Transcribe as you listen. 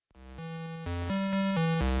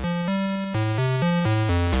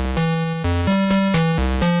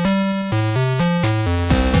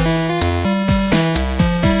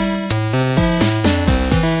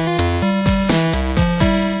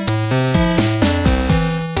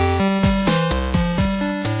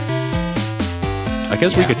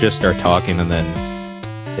guess we could just start talking and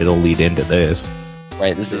then it'll lead into this.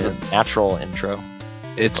 Right, this is a natural intro.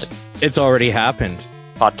 It's already happened.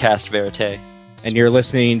 Podcast verite. And you're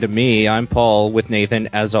listening to me. I'm Paul with Nathan,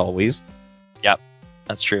 as always. Yep,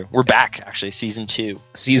 that's true. We're back, actually, season 2.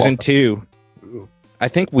 Season 2. Ooh. I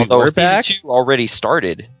think we Although were back. Season 2 already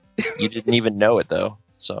started. You didn't even know it, though.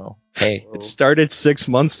 So, hey. It started 6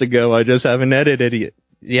 months ago. I just haven't edited it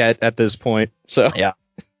yet at this point. So Yeah.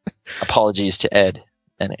 Apologies to Ed.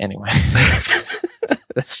 And anyway.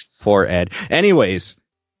 Poor Ed. Anyways,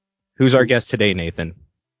 who's our guest today, Nathan?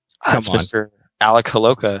 Come on. Mr. Alec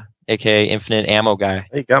Holowka, a.k.a. Infinite Ammo Guy.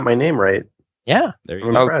 You got my name right. Yeah. There you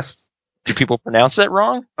I'm go. impressed. Do people pronounce that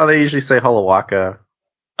wrong? Oh, they usually say Holowka.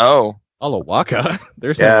 Oh. Alowaka?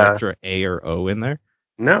 There's no Yeah. extra A or O in there.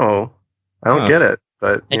 No, I don't Huh. get it.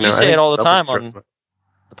 But And you know, you I say think it all the double time starts on my-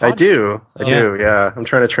 the I podcast. do. So- I do. Yeah, I'm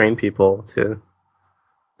trying to train people to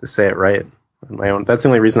say it right. On my own. That's the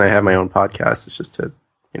only reason I have my own podcast. It's just to,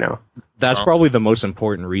 That's Oh. probably the most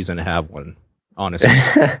important reason to have one, honestly.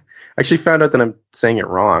 I actually found out that I'm saying it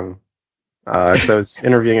wrong. Because I was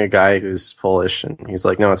interviewing a guy who's Polish, and he's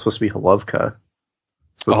like, "No, it's supposed to be Holowka.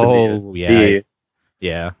 It's supposed to be a V."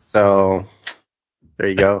 Yeah. So there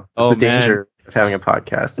you go. That's Oh, the danger of having a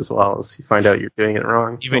podcast as well, is you find out you're doing it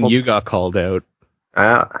wrong. Even you got called out.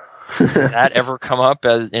 Did that ever come up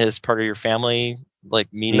as part of your family,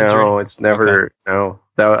 like, meetings? No, it's never. No,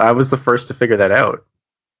 I was the first to figure that out.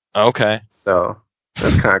 Okay. So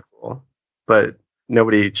that's kind of cool. But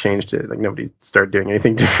nobody changed it. Like, nobody started doing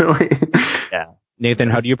anything differently. Yeah. Nathan,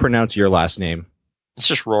 how do you pronounce your last name? It's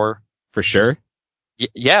just Roar. For sure?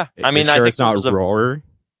 Yeah. I mean, You're I sure think it's not it was a- Roar?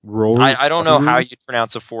 Roar? I don't know how you'd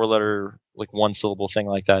pronounce a 4-letter, like, one-syllable thing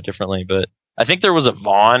like that differently, but I think there was a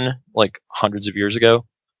Vaughn, like, hundreds of years ago.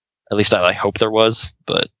 At least I hope there was,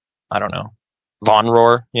 but I don't know. Von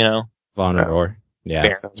Roar, Von Yeah. Roar. Yeah.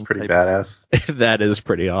 Fair. Sounds pretty badass. That is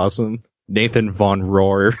pretty awesome. Nathan Von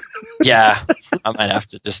Roar. Yeah. I might have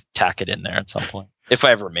to just tack it in there at some point. If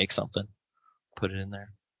I ever make something, put it in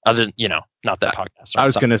there. Other than, not that podcast. I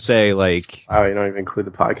was going to say, like, Wow, you don't even include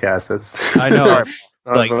the podcast. That's I know. not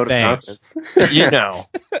a Like, vote of thanks. confidence.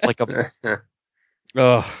 like a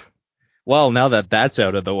Oh, well, now that that's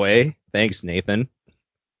out of the way, thanks, Nathan.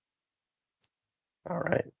 All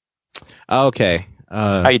right, Okay.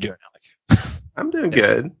 how you doing, Alec? I'm doing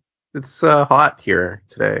good. It's hot here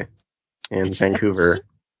today in Vancouver.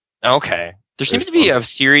 Okay. There seems to be a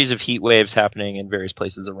series of heat waves happening in various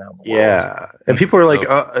places around the world. Yeah, and people are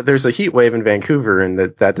like, "There's a heat wave in Vancouver," and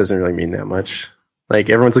that doesn't really mean that much. Like,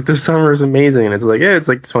 everyone's like, "This summer is amazing," and it's like, yeah, it's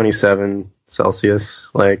like 27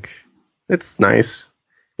 Celsius. Like, it's nice.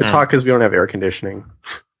 It's hot because we don't have air conditioning.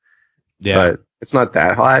 Yeah. But it's not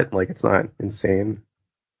that hot. Like, it's not insane.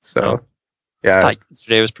 So, No. yeah,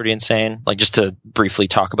 Today was pretty insane. Like, just to briefly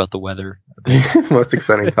talk about the weather. most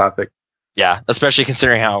exciting topic. Yeah, especially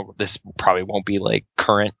considering how this probably won't be, like,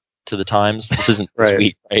 current to the times. This isn't Right. this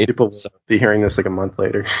week, right? People will So, be hearing this like a month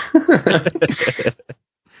later.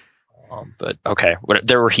 but okay,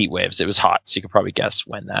 there were heat waves. It was hot, so you could probably guess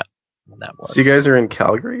when that was. So you guys are in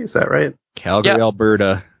Calgary, is that right? Calgary, Yeah.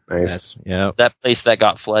 Alberta. Nice. Yeah. That place that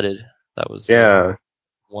got flooded. That was Yeah,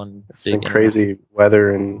 one it's big been crazy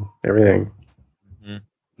weather and everything.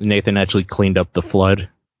 Nathan actually cleaned up the flood.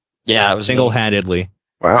 Yeah, it was Single-handedly.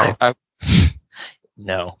 Wow.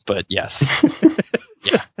 No, but yes.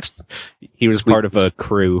 Yeah. He was part of a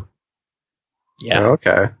crew. Yeah. Oh,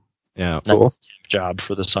 okay. Yeah. Cool. Job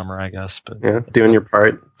for the summer, I guess, but Yeah, doing your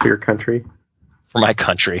part for your country. for my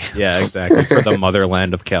country. Yeah, exactly. For the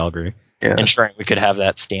motherland of Calgary. Yeah. Ensuring we could have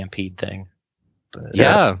that stampede thing. But,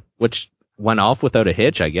 Yeah. Which went off without a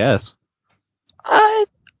hitch, I guess.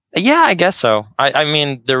 yeah, I guess so. I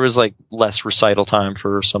mean, there was like less recital time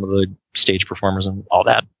for some of the stage performers and all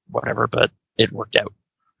that, whatever, but it worked out,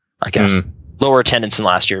 I guess. Mm. Lower attendance than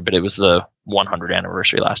last year, but it was the 100th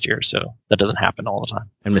anniversary last year, so that doesn't happen all the time.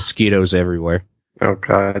 And mosquitoes everywhere. Oh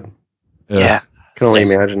God. Ugh, Yeah. Can only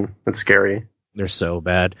imagine. That's scary. They're so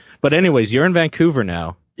bad. But anyways, you're in Vancouver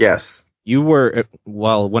now. Yes. You were,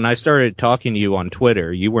 well, when I started talking to you on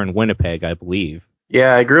Twitter, you were in Winnipeg, I believe.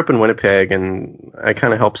 Yeah, I grew up in Winnipeg, and I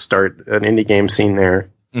kind of helped start an indie game scene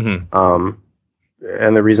there. Mm-hmm.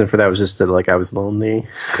 And the reason for that was just that, like, I was lonely,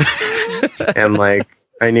 and like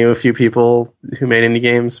I knew a few people who made indie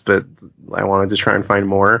games, but I wanted to try and find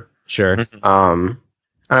more. Sure. And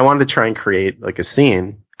I wanted to try and create like a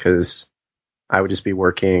scene, because I would just be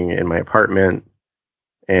working in my apartment,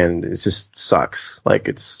 and it just sucks. Like,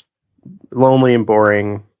 it's lonely and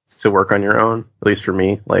boring to work on your own, at least for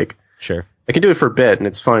me. Like, Sure. I could do it for a bit, and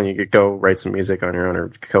it's fun. You could go write some music on your own or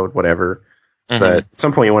code whatever. But at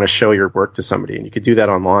some point you want to show your work to somebody, and you could do that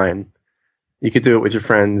online. You could do it with your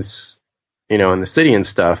friends, in the city and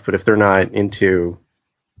stuff, but if they're not into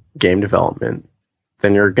game development,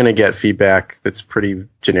 then you're going to get feedback that's pretty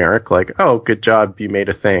generic, like, oh, good job, you made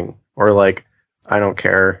a thing, or like, I don't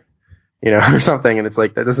care, or something, and it's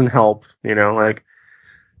like, that doesn't help, and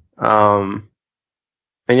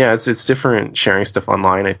yeah, it's different sharing stuff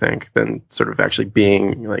online, I think, than sort of actually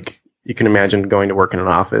being, like, you can imagine going to work in an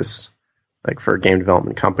office, like for a game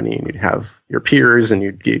development company, and you'd have your peers, and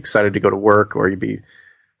you'd be excited to go to work, or you'd be,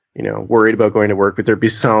 worried about going to work, but there'd be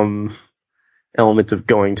some element of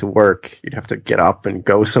going to work. You'd have to get up and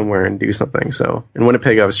go somewhere and do something. So in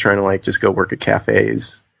Winnipeg, I was trying to like just go work at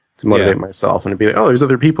cafes to motivate myself, and it'd be like, oh, there's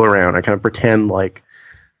other people around. I kind of pretend like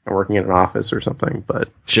I'm working in an office or something, but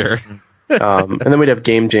sure. And then we'd have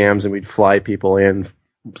game jams, and we'd fly people in.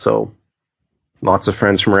 So lots of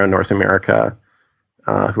friends from around North America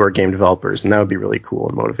who are game developers, and that would be really cool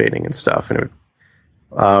and motivating and stuff. And it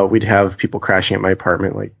would, we'd have people crashing at my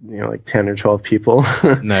apartment, like 10 or 12 people.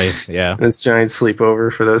 Nice, yeah. This giant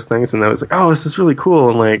sleepover for those things, and that was like, oh, this is really cool,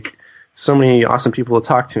 and like so many awesome people to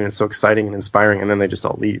talk to, and it's so exciting and inspiring. And then they just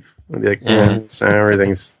all leave. And be like, so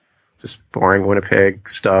everything's just boring Winnipeg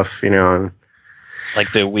stuff, and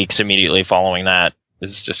like the weeks immediately following that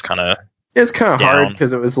is just kind of it's kind of hard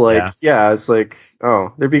because it was like it's like,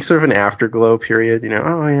 oh, there'd be sort of an afterglow period,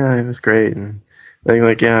 oh yeah, it was great, and then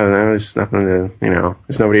like, yeah, there's nothing to,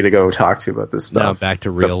 there's nobody to go talk to about this stuff. Now back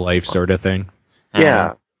to real life sort of thing.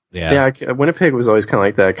 Yeah. Winnipeg was always kind of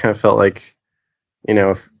like that. It kind of felt like,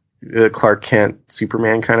 Clark Kent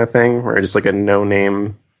Superman kind of thing, where just like a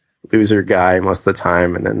no-name loser guy most of the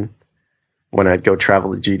time, and then when I'd go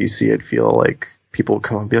travel to GDC, I'd feel like people would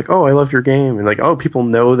come and be like, oh, I love your game, and like, oh, people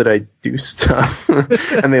know that I do stuff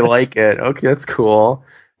and they like it. Okay, that's cool.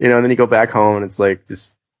 And then you go back home and it's like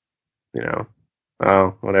just,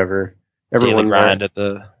 oh, whatever. Everyone daily grind at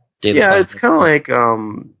the daily it's kind of like,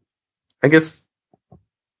 I guess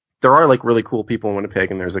there are like really cool people in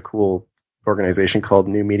Winnipeg, and there's a cool organization called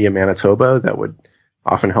New Media Manitoba that would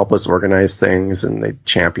often help us organize things, and they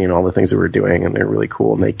champion all the things that we're doing, and they're really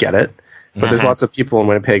cool and they get it. But there's lots of people in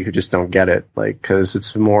Winnipeg who just don't get it, like, because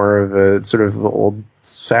it's more of a sort of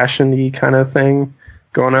old-fashioned-y kind of thing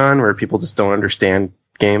going on, where people just don't understand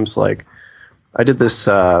games. Like, I did this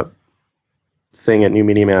thing at New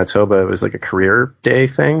Media Manitoba. It was like a career day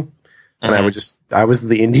thing, and I was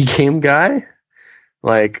the indie game guy,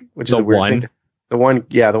 like, which is a weird thing. The one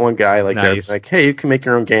guy, like, nice. Like, hey, you can make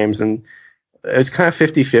your own games, and it was kind of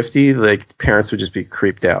 50-50. Like, parents would just be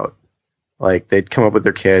creeped out. Like, they'd come up with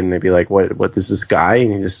their kid, and they'd be like, what is this guy?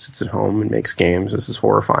 And he just sits at home and makes games. This is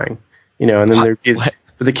horrifying. And then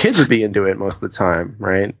but the kids would be into it most of the time,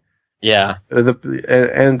 right? Yeah.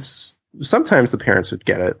 And sometimes the parents would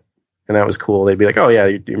get it, and that was cool. They'd be like, oh, yeah,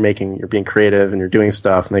 you're being creative, and you're doing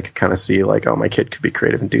stuff, and they could kind of see, like, oh, my kid could be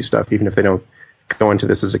creative and do stuff, even if they don't go into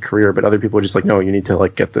this as a career. But other people are just like, no, you need to,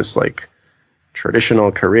 like, get this, like,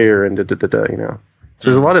 traditional career, and So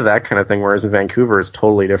there's a lot of that kind of thing, whereas in Vancouver, it's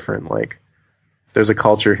totally different. Like, there's a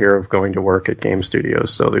culture here of going to work at game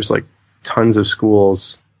studios. So there's like tons of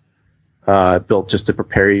schools built just to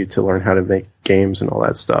prepare you to learn how to make games and all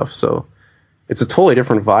that stuff. So it's a totally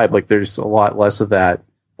different vibe. Like, there's a lot less of that,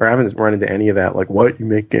 or I haven't run into any of that. Like, what, you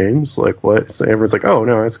make games? Like, what? So everyone's like, oh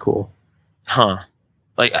no, that's cool. Huh.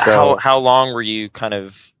 Like, so, how long were you kind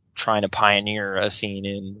of trying to pioneer a scene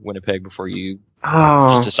in Winnipeg before you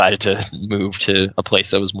just decided to move to a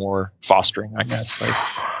place that was more fostering, I guess? Like,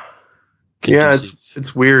 yeah,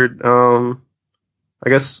 it's weird. I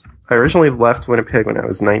guess I originally left Winnipeg when I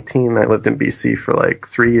was 19. I lived in BC for like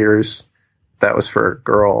 3 years. That was for a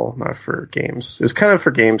girl, not for games. It was kind of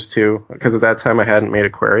for games too, because at that time I hadn't made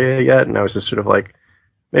Aquaria yet, and I was just sort of like,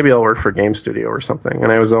 maybe I'll work for a game studio or something.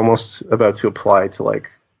 And I was almost about to apply to like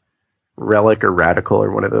Relic or Radical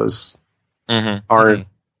or one of those aren't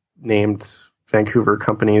named Vancouver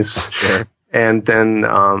companies. Sure. And then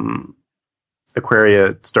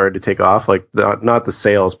Aquaria started to take off, like not the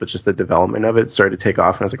sales, but just the development of it started to take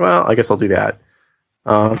off. And I was like, well, I guess I'll do that.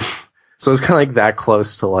 So it was kind of like that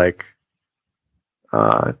close to like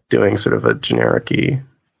doing sort of a generic-y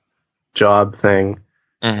job thing.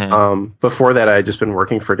 Before that, I had just been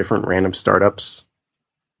working for different random startups,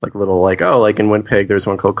 like little, like, oh, like in Winnipeg, there's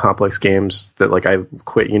one called Complex Games that, like, I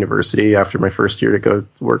quit university after my first year to go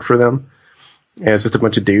work for them. And it's just a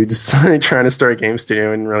bunch of dudes trying to start a game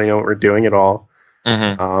studio and really know what we're doing at all.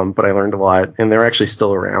 But I learned a lot, and they're actually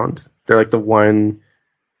still around. They're like the one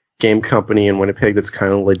game company in Winnipeg that's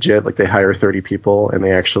kind of legit. Like, they hire 30 people and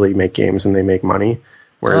they actually make games and they make money.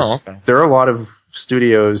 Whereas there are a lot of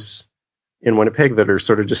studios in Winnipeg that are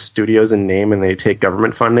sort of just studios in name, and they take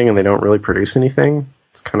government funding and they don't really produce anything.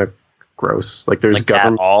 It's kind of gross. Like there's like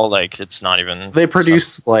government. at all, like it's not even. They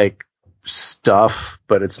produce like stuff,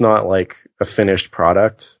 but it's not like a finished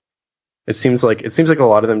product. It seems like a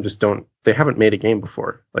lot of them just don't. They haven't made a game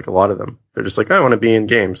before. Like a lot of them, they're just like, I want to be in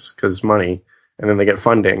games because money, and then they get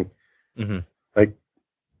funding. Mm-hmm. Like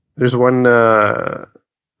there's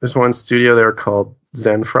one studio there called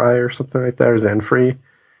Zenfry or something like that, or Zenfree.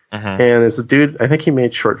 And there's a dude, I think he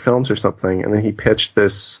made short films or something, and then he pitched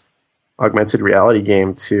this augmented reality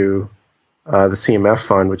game to the CMF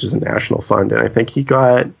fund, which is a national fund, and I think he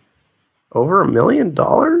got over $1 million.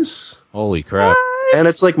 Holy crap. And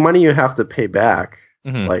it's like money you have to pay back,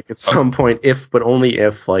 Mm-hmm. like at some point, but only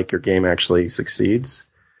if like your game actually succeeds.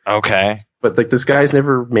 Okay. But like this guy's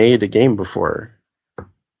never made a game before.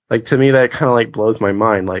 Like to me, that kind of like blows my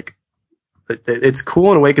mind. Like it's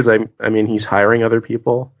cool in a way because I mean he's hiring other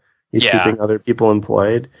people. He's keeping other people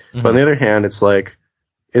employed. Mm-hmm. But on the other hand, it's like,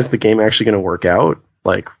 is the game actually going to work out?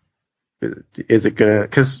 Like, is it going to...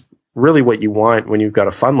 Because really what you want when you've got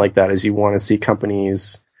a fund like that is you want to see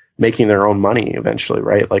companies making their own money eventually,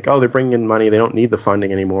 right? Like, oh, they're bringing in money. They don't need the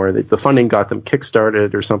funding anymore. The funding got them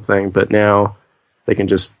kickstarted or something, but now they can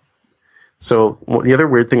just... So the other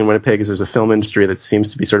weird thing in Winnipeg is there's a film industry that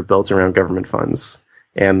seems to be sort of built around government funds.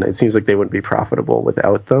 And it seems like they wouldn't be profitable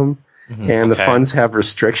without them. Mm-hmm. And the funds have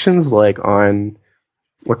restrictions like on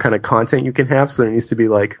what kind of content you can have. So there needs to be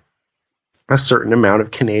like a certain amount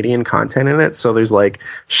of Canadian content in it. So there's like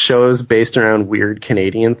shows based around weird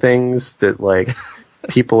Canadian things that like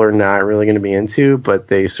people are not really going to be into, but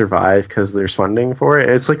they survive because there's funding for it.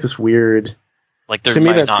 It's like this weird... Like there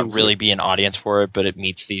might not really be an audience for it, but it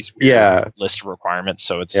meets these weird list of requirements,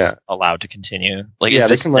 so it's allowed to continue. Like, is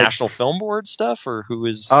this National Film Board stuff, or who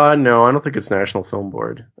is? No, I don't think it's National Film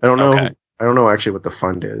Board. I don't know. I don't know actually what the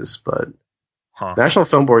fund is, but National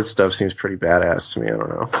Film Board stuff seems pretty badass to me. I don't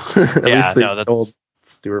know. At least the old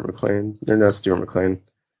Stuart McLean. They're not Stuart McLean.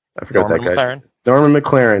 I forgot that guy's name. Norman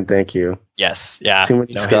McLaren. Thank you. Yes. Yeah. Too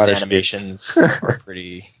many Scottish his animations are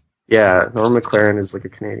pretty. Yeah, Norman McLaren is like a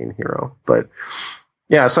Canadian hero. But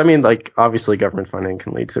yeah, so I mean, like, obviously government funding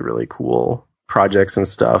can lead to really cool projects and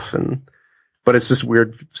stuff, but it's just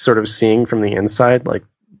weird sort of seeing from the inside, like,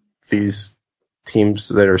 these teams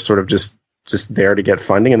that are sort of just there to get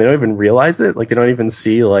funding, and they don't even realize it. Like, they don't even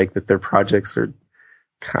see, like, that their projects are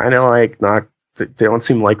kind of, like, not, they don't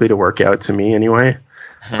seem likely to work out to me anyway.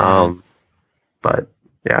 But,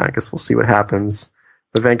 yeah, I guess we'll see what happens.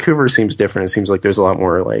 But Vancouver seems different. It seems like there's a lot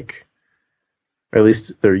more, like, or at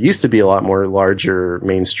least there used to be a lot more larger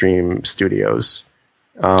mainstream studios.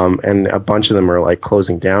 And a bunch of them are, like,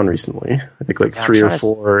 closing down recently. I think, like, 3 or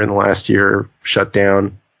 4 in the last year shut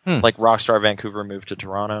down. Like Rockstar Vancouver moved to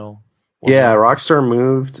Toronto. Yeah, Rockstar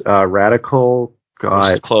moved. Radical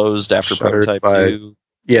got closed after Prototype 2.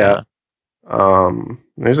 Yeah.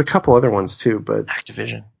 There's a couple other ones, too, but...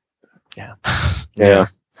 Activision. Yeah. Yeah.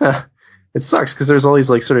 It sucks because there's all these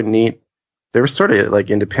like sort of neat. They were sort of like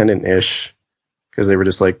independent-ish because they were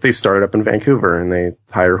just like they started up in Vancouver and they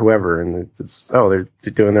hire whoever and they're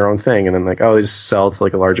doing their own thing, and then like they just sell to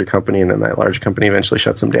like a larger company, and then that large company eventually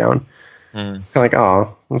shuts them down. It's kind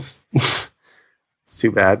of like it's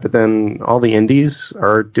too bad. But then all the indies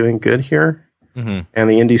are doing good here, and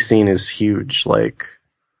the indie scene is huge. Like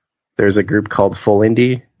there's a group called Full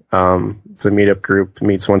Indie. It's a meetup group,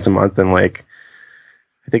 meets once a month, and like.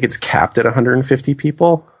 I think it's capped at 150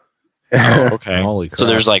 people. Oh, okay. Holy crap. So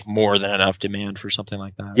there's like more than enough demand for something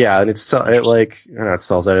like that. Yeah, and it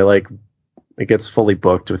sells out. It gets fully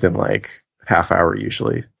booked within like half hour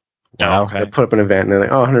usually. Oh, okay. They put up an event and they're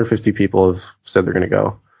like, 150 people have said they're going to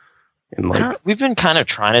go. And like we've been kind of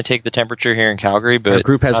trying to take the temperature here in Calgary, but our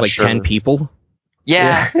group has like 10 people.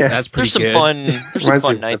 Yeah, that's pretty good. There's some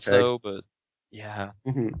fun nights though, but yeah,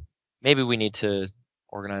 maybe we need to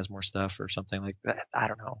organize more stuff or something like that. I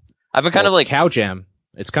don't know. I've been kind of like Cow Jam.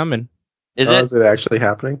 It's coming. Is it actually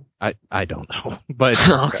happening? I don't know, but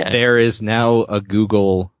there is now a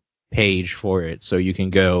Google page for it, so you can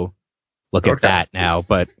go look at that now.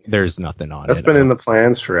 But there's nothing on it. That's been in the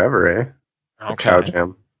plans forever, eh? Okay. Cow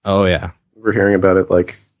Jam. Oh yeah, we were hearing about it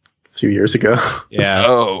like a few years ago. Yeah.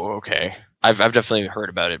 Oh, okay. I've definitely heard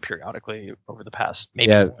about it periodically over the past.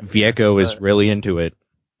 Maybe Vieco is really into it.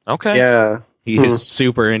 Okay. Yeah. He is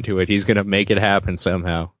super into it. He's going to make it happen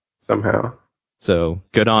somehow. So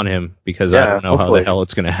good on him, because I don't know how the hell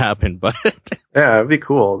it's going to happen, but yeah, it'd be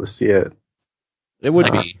cool to see it. It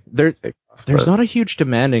would be. There's not a huge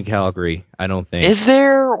demand in Calgary, I don't think. Is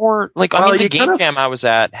there? Or like, I mean, the game jam I was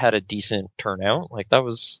at had a decent turnout. Like that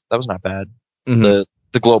was not bad. The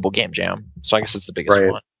global game jam. So I guess it's the biggest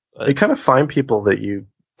one. You kind of find people that you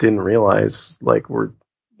didn't realize like were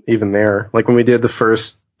even there. Like when we did the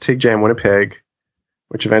first TIG Jam Winnipeg,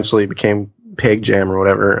 which eventually became Peg Jam or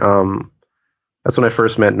whatever. That's when I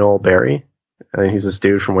first met Noel Barry. And he's this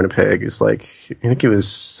dude from Winnipeg. He's like, I think he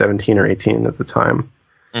was 17 or 18 at the time.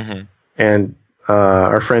 Mm-hmm. And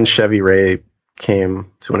our friend Chevy Ray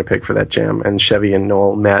came to Winnipeg for that jam, and Chevy and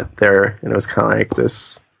Noel met there, and it was kind of like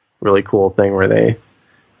this really cool thing where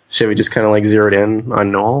Chevy just kind of like zeroed in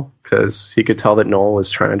on Noel because he could tell that Noel was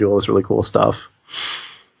trying to do all this really cool stuff,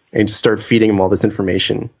 and he just started feeding him all this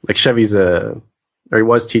information. Like Chevy's he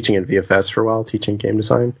was teaching at VFS for a while, teaching game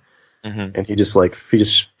design, and he just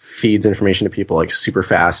feeds information to people like super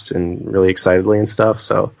fast and really excitedly and stuff.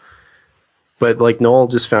 So. But like Noel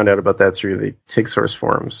just found out about that through the TIG Source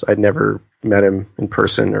forums. I'd never met him in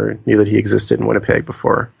person or knew that he existed in Winnipeg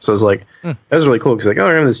before. So I was like, that was really cool because like, oh,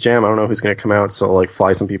 we're having this jam. I don't know who's going to come out, so I'll like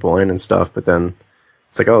fly some people in and stuff. But then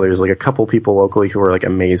it's like, oh, there's like a couple people locally who are like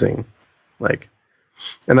amazing, like,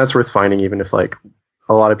 and that's worth finding even if like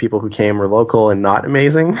a lot of people who came were local and not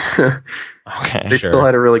amazing. They still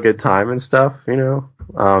had a really good time and stuff, you know.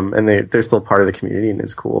 And they're still part of the community and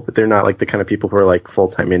it's cool, but they're not like the kind of people who are like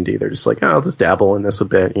full-time indie. They're just like, oh, I'll just dabble in this a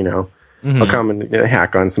bit, you know. I'll come and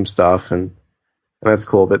hack on some stuff and that's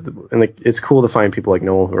cool. But like it's cool to find people like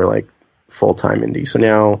Noel who are like full-time indie. So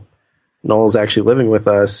now Noel's actually living with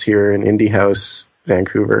us here in Indie House,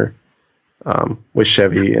 Vancouver, with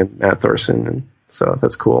Chevy and Matt Thorson, and so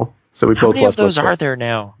that's cool. So we both left. How many of those are there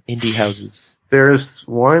now? Indie houses. There's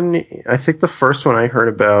one, I think the first one I heard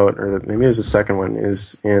about, or maybe it was the second one,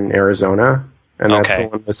 is in Arizona. And that's the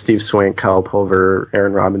one with Steve Swink, Kyle Pulver,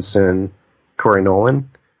 Aaron Robinson, Corey Nolan.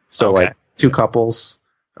 So like two couples.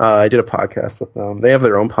 I did a podcast with them. They have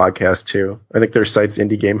their own podcast too. I think their site's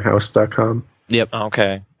indiegamehouse.com. Yep.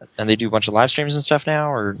 Okay. And they do a bunch of live streams and stuff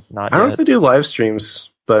now, or not? I don't know if they do live streams,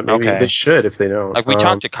 but maybe they should if they don't. Like we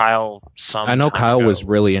talked to Kyle some. I know Kyle was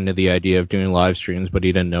really into the idea of doing live streams, but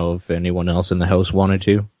he didn't know if anyone else in the house wanted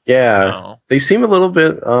to. Yeah, they seem a little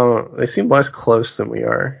bit. They seem less close than we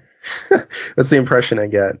are. That's the impression I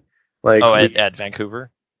get. Like, at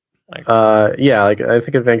Vancouver. Yeah, like I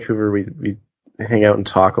think at Vancouver we hang out and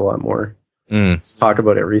talk a lot more. Let's talk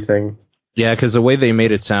about everything. Yeah, because the way they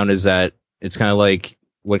made it sound is that it's kind of like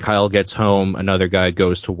when Kyle gets home, another guy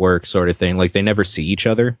goes to work, sort of thing. Like they never see each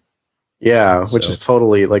other. Yeah, which is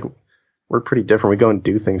totally like we're pretty different. We go and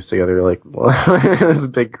do things together. Like it's a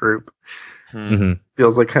big group.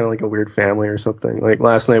 Feels like kind of like a weird family or something. Like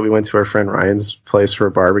last night we went to our friend Ryan's place for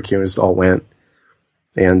a barbecue and just all went.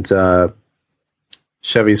 And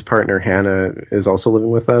Chevy's partner Hannah is also living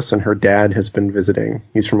with us, and her dad has been visiting.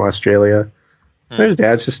 He's from Australia. His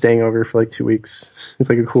dad's just staying over for like 2 weeks. He's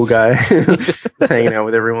like a cool guy, just hanging out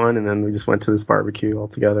with everyone. And then we just went to this barbecue all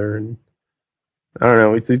together, and I don't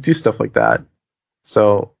know, we do stuff like that.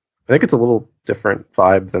 So I think it's a little different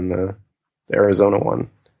vibe than the Arizona one.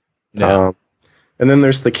 Yeah. And then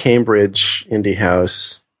there's the Cambridge Indie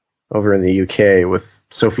House over in the UK with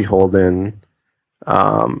Sophie Holden,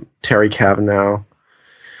 Terry Kavanagh,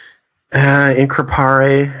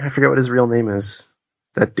 Inkrapare. I forget what his real name is.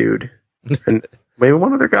 That dude. And maybe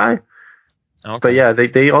one other guy. Okay. But yeah,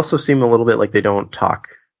 they also seem a little bit like they don't talk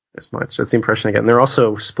as much. That's the impression I get. And they're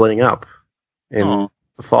also splitting up in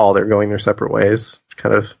the fall. They're going their separate ways, which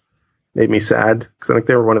kind of made me sad because I think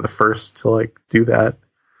they were one of the first to like do that.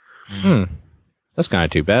 That's kind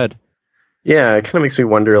of too bad. Yeah, it kind of makes me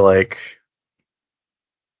wonder like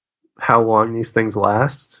how long these things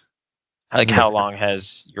last. Like how long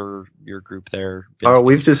has your group there been? Oh,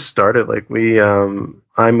 we've just started. Like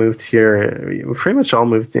I moved here. We pretty much all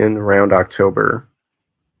moved in around October,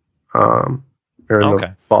 or in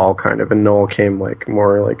the fall kind of. And Noel came like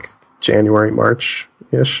more like January,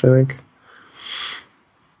 March-ish, I think.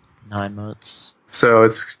 9 months. So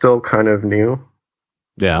it's still kind of new.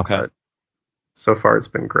 Yeah. Okay. But so far it's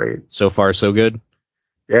been great. So far so good.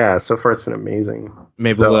 Yeah, so far it's been amazing.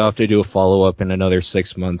 Maybe we'll have to do a follow-up in another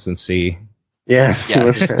 6 months and see. Yes. Yeah.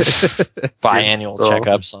 Biannual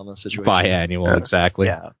checkups on the situation. Biannual, exactly.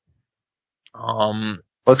 Yeah. Well,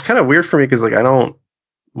 it's kind of weird for me because like I don't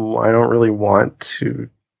really want to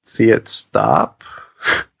see it stop.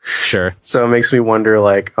 Sure. So it makes me wonder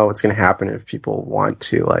like, what's going to happen if people want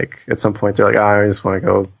to like at some point they're like, I just want to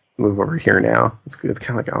go move over here now. It's kind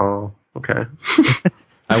of like, oh, okay.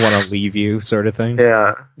 I want to leave you, sort of thing.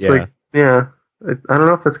 Yeah. Like, yeah. I don't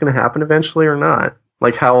know if that's going to happen eventually or not.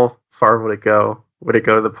 Like, how far would it go? Would it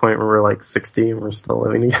go to the point where we're like 60 and we're still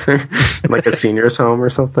living together, in like a senior's home or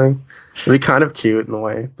something? It'd be kind of cute in a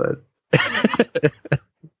way, but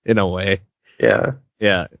in a way, yeah.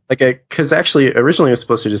 Yeah. Like, because actually, originally it was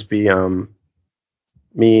supposed to just be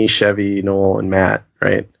me, Chevy, Noel, and Matt,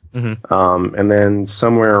 right? Mm-hmm. And then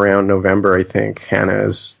somewhere around November, I think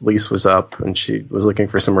Hannah's lease was up, and she was looking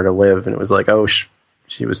for somewhere to live, and it was like, oh,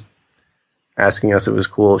 she was asking us if it was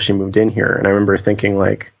cool if she moved in here, and I remember thinking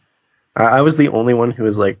like, I was the only one who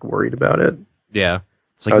was like worried about it. Yeah,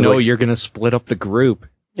 it's like, no, you're gonna split up the group.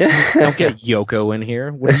 Don't get Yoko in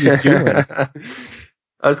here. What are you doing?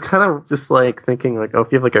 I was kind of just like thinking like, oh,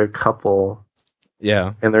 if you have like a couple,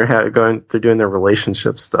 yeah, and they're doing their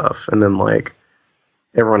relationship stuff, and then like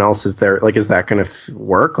everyone else is there, like, is that going to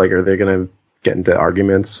work? Like, are they going to get into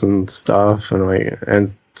arguments and stuff? And like,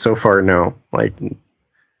 and so far, no. Like,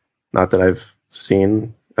 not that I've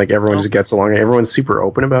seen. Like, everyone just gets along. Everyone's super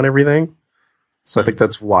open about everything. So I think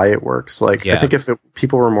that's why it works. Like, I think if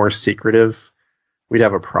people were more secretive, we'd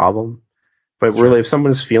have a problem. But really, if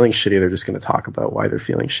someone's feeling shitty, they're just going to talk about why they're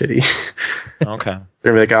feeling shitty. Okay.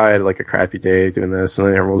 They're like, oh, I had like a crappy day doing this, and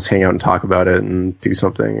then everyone will just hang out and talk about it and do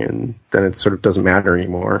something, and then it sort of doesn't matter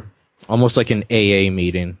anymore. Almost like an AA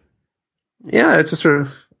meeting. Yeah, it's just sort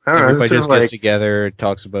of, I don't know. Everybody just gets like, together,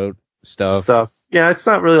 talks about stuff. Yeah, it's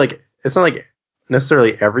not like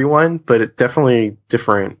necessarily everyone, but it definitely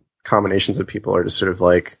different combinations of people are just sort of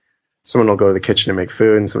like, someone will go to the kitchen to make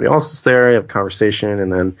food, and somebody else is there, you have a conversation,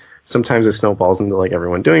 and then sometimes it snowballs into like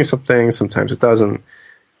everyone doing something, sometimes it doesn't.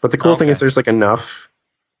 But the cool thing is there's like enough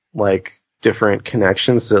like different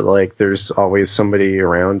connections that like there's always somebody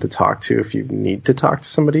around to talk to if you need to talk to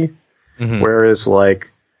somebody. Mm-hmm. Whereas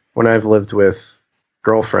like when I've lived with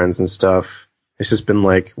girlfriends and stuff, it's just been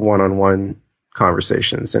like one-on-one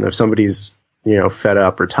conversations, and if somebody's, you know, fed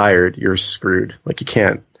up or tired, you're screwed. Like you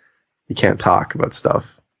can't talk about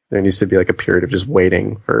stuff. There needs to be like a period of just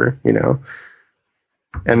waiting for, you know.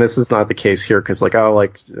 And this is not the case here because like, oh,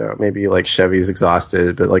 like maybe like Chevy's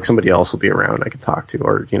exhausted, but like somebody else will be around I can talk to,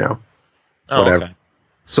 or, you know, whatever. Okay.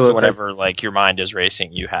 So whenever like your mind is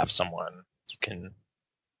racing, you have someone you can.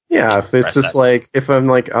 Yeah, if it's just like, if I'm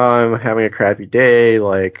like, oh, I'm having a crappy day,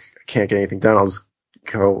 like I can't get anything done, I'll just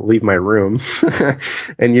go leave my room.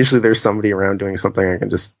 And usually there's somebody around doing something I can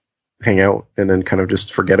just hang out and then kind of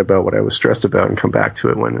just forget about what I was stressed about and come back to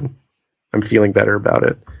it when I'm feeling better about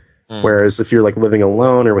it. Whereas if you're like living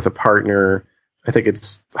alone or with a partner, I think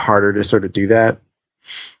it's harder to sort of do that.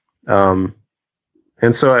 And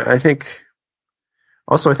so I think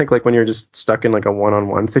like when you're just stuck in like a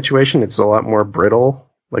one-on-one situation, it's a lot more brittle,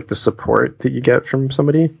 like the support that you get from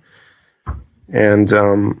somebody. And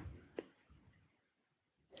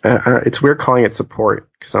it's weird calling it support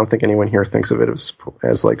because I don't think anyone here thinks of it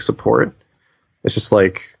as like support. It's just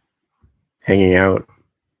like hanging out.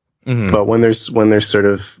 Mm-hmm. But when there's sort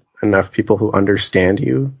of enough people who understand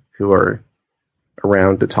you, who are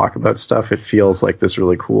around to talk about stuff, it feels like this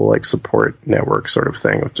really cool like support network sort of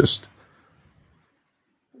thing of just,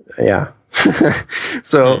 yeah.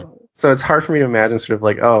 So it's hard for me to imagine sort of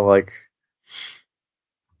like, oh, like,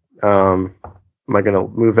 am I going to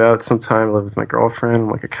move out sometime, live with my girlfriend?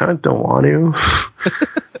 I'm like, I kind of don't want to.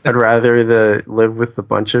 I'd rather live with a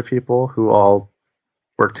bunch of people who all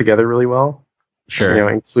work together really well. Sure. You know,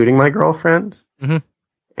 including my girlfriend. Mm-hmm.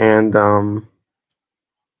 And,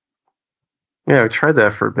 yeah, I tried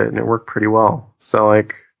that for a bit and it worked pretty well. So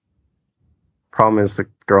like, problem is the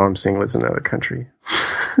girl I'm seeing lives in another country.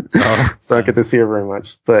 So I don't get to see her very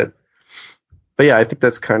much, but yeah, I think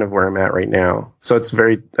that's kind of where I'm at right now. So I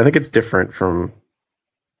think it's different from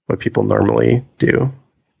what people normally do.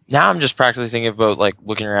 Now I'm just practically thinking about like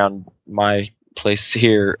looking around my place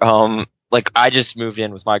here. Like I just moved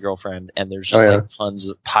in with my girlfriend and there's just like tons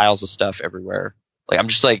of piles of stuff everywhere. Like I'm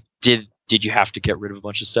just like, did you have to get rid of a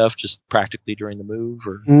bunch of stuff just practically during the move,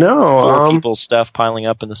 or no, people's stuff piling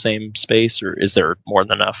up in the same space, or is there more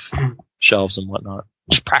than enough shelves and whatnot?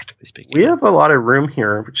 Just practically speaking. We have a lot of room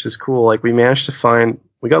here, which is cool. Like we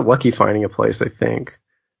got lucky finding a place, I think.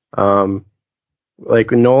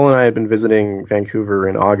 Like Noel and I had been visiting Vancouver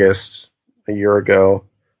in August a year ago,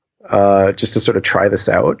 just to sort of try this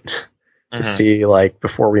out. To see, like,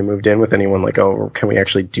 before we moved in with anyone, like, oh, can we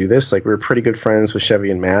actually do this? Like, we were pretty good friends with Chevy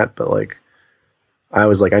and Matt, but, like, I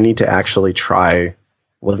was like, I need to actually try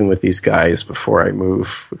living with these guys before I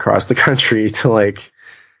move across the country to, like,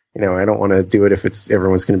 you know, I don't want to do it if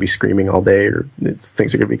everyone's going to be screaming all day or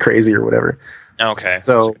things are going to be crazy or whatever. Okay.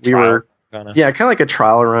 So we were, kind of like a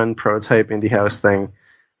trial run prototype indie house thing.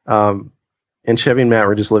 And Chevy and Matt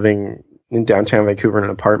were just living in downtown Vancouver in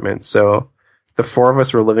an apartment. So the four of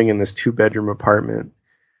us were living in this 2-bedroom apartment.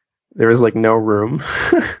 There was like no room.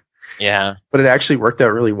 Yeah. But it actually worked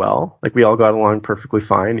out really well. Like we all got along perfectly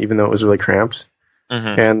fine, even though it was really cramped.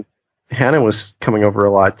 Mm-hmm. And Hannah was coming over a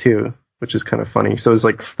lot too, which is kind of funny. So it was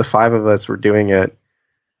like the 5 of us were doing it.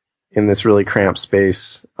 in this really cramped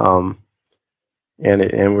space. And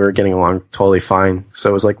we were getting along totally fine. So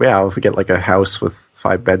it was like, yeah, if we get like a house with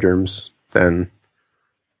 5 bedrooms, then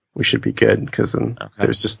we should be good. Because then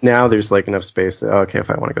there's like enough space. Okay, if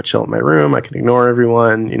I want to go chill in my room, I can ignore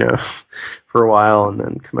everyone, for a while, and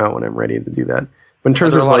then come out when I'm ready to do that. But in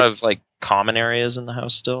terms of a lot of like common areas in the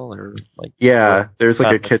house still, or like there's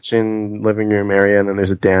like a kitchen, living room area, and then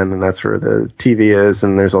there's a den, and that's where the TV is.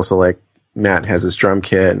 And there's also like Matt has his drum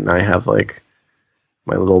kit, and I have like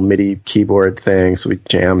my little MIDI keyboard thing, so we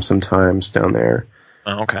jam sometimes down there.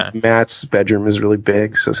 Oh, okay. Matt's bedroom is really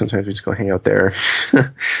big, so sometimes we just go hang out there.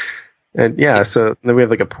 And so then we have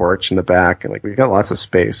like a porch in the back, and like we've got lots of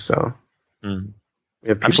space, so we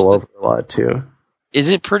have people over a lot too. Is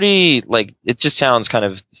it pretty like? It just sounds kind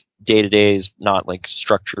of day to day is not like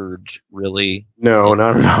structured really. No,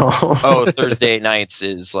 not at all. Thursday nights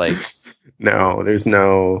is like. No, there's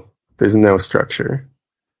no structure.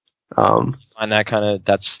 Find that kind of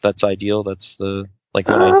that's ideal. That's the like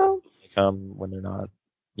when I come when they're not,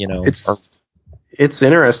 It's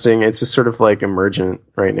interesting. It's just sort of like emergent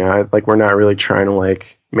right now. Like we're not really trying to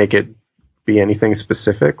like make it be anything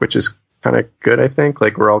specific, which is kind of good. I think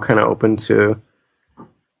like we're all kind of open to.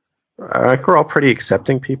 Like we're all pretty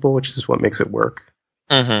accepting people, which is what makes it work.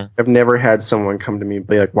 Mm-hmm. I've never had someone come to me and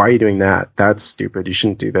be like, "Why are you doing that? That's stupid. You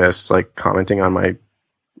shouldn't do this." Like commenting on my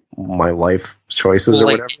life choices or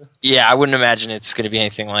whatever. Yeah, I wouldn't imagine it's going to be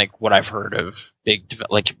anything like what I've heard of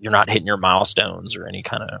like you're not hitting your milestones or any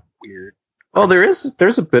kind of weird. Oh, there's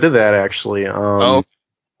a bit of that actually.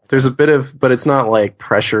 There's a bit of, but it's not like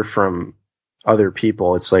pressure from other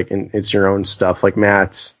people. It's like it's your own stuff. Like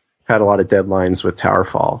Matt had a lot of deadlines with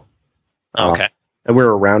Towerfall. Okay. And we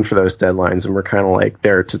were around for those deadlines, and we're kind of like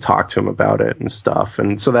there to talk to him about it and stuff.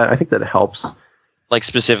 And so that I think that helps. Like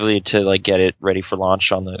specifically to like get it ready for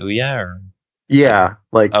launch on the OUYA,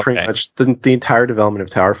 or pretty much the entire development of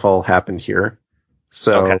Towerfall happened here.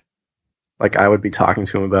 So like I would be talking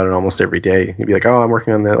to him about it almost every day. He'd be like, "Oh, I'm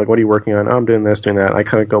working on that. Like, what are you working on? Oh, I'm doing this, doing that." I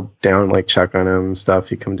kind of go down and like check on him and stuff.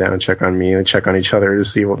 He'd come down and check on me and check on each other to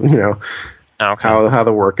see what how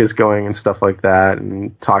the work is going and stuff like that,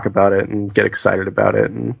 and talk about it and get excited about it.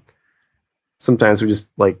 And sometimes we just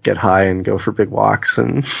like get high and go for big walks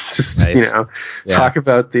and just talk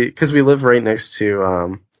about because we live right next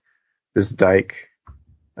to this dike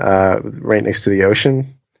right next to the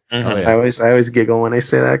ocean. Mm-hmm. I always giggle when I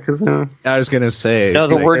say that because I was gonna say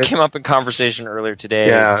the word came up in conversation earlier today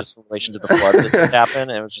just in relation to the flood that just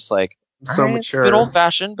happened, and it was just like so mature. It's a bit old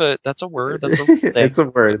fashioned, but that's a word. It's a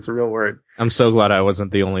word. It's a real word. I'm so glad I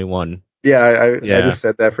wasn't the only one. I just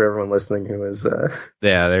said that for everyone listening who is.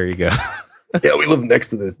 Yeah, there you go. Yeah, we live next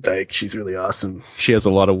to this dike. She's really awesome. She has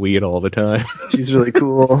a lot of weed all the time. She's really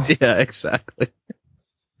cool. Yeah, exactly.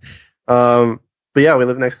 But yeah, we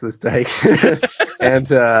live next to this dike, and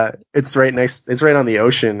it's right on the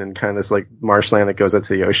ocean and kind of this like marshland that goes out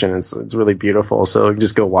to the ocean. It's really beautiful. So you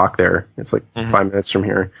just go walk there. It's like 5 minutes from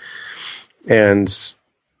here, and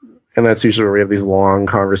that's usually where we have these long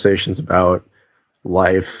conversations about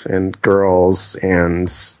life and girls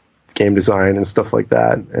and game design and stuff like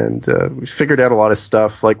that. And we figured out a lot of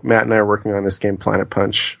stuff. Like Matt and I are working on this game Planet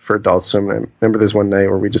Punch for Adult Swim. And I remember there's one night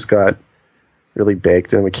where we just got really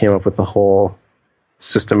baked and we came up with the whole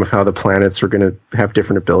system of how the planets were going to have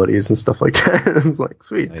different abilities and stuff like that. It's like,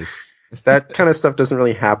 sweet. Nice. That kind of stuff doesn't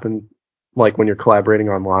really happen like when you're collaborating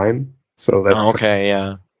online. So that's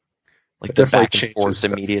like the back and forth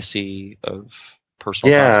immediacy of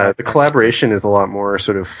personal contact. The collaboration is a lot more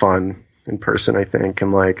sort of fun in person, I think.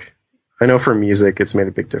 And like, I know for music, it's made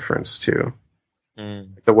a big difference too.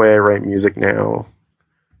 The way I write music now,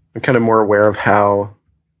 I'm kind of more aware of how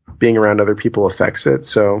being around other people affects it.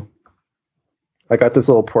 So I got this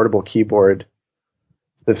little portable keyboard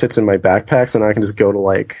that fits in my backpack, so now I can just go to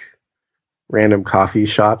like random coffee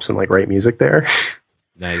shops and like write music there.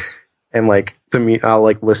 Nice. And like I'll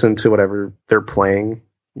like listen to whatever they're playing,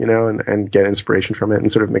 and get inspiration from it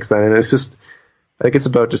and sort of mix that in. It's just, I think it's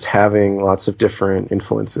about just having lots of different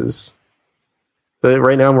influences. But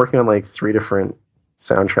right now I'm working on like 3 different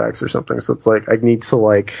soundtracks or something. So it's like I need to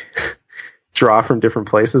like draw from different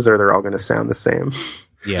places or they're all going to sound the same.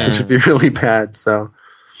 Yeah. Which would be really bad. So,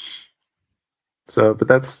 but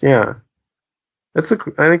that's, I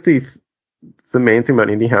think the main thing about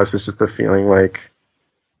Indie House is just the feeling like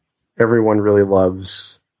everyone really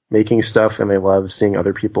loves making stuff and they love seeing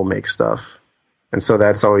other people make stuff. And so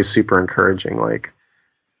that's always super encouraging. Like,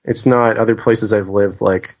 it's not other places I've lived,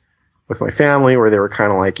 like with my family, where they were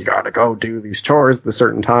kind of like, you got to go do these chores at a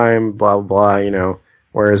certain time, blah, blah, blah,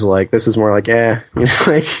 Whereas like, this is more like,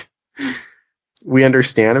 like, we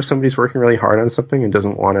understand if somebody's working really hard on something and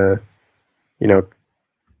doesn't want to,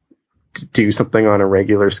 do something on a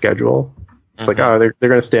regular schedule. It's like, oh, they're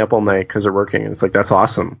going to stay up all night because they're working. And it's like, that's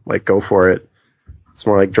awesome. Like, go for it. It's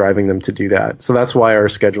more like driving them to do that. So that's why our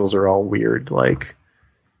schedules are all weird. Like,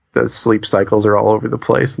 the sleep cycles are all over the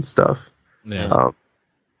place and stuff. Yeah.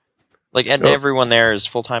 And everyone there is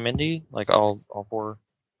full-time indie? Like, all four?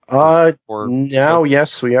 Now,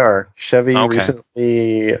 yes, we are. Chevy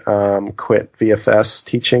recently quit VFS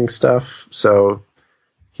teaching stuff, so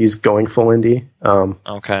he's going full indie.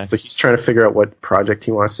 So he's trying to figure out what project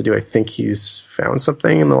he wants to do. I think he's found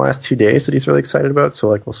something in the last 2 days that he's really excited about, so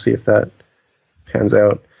we'll see if that pans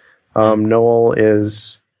out. Noel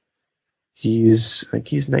he's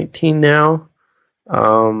 19 now.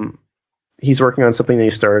 He's working on something that he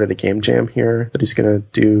started at a game jam here that he's going to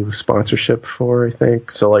do sponsorship for, I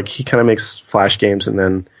think. So, he kind of makes Flash games and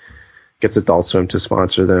then gets Adult Swim to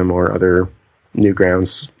sponsor them or other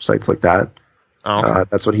Newgrounds sites like that.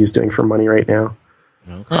 That's what he's doing for money right now.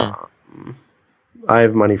 Okay. I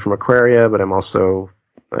have money from Aquaria, but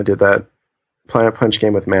I did that Planet Punch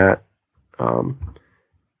game with Matt.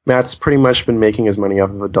 Matt's pretty much been making his money off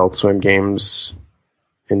of Adult Swim games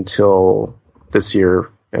until this year.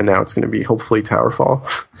 And now it's going to be hopefully Towerfall.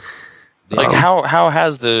 How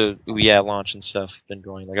has the OUYA launch and stuff been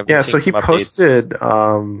going? So he posted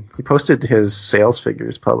his sales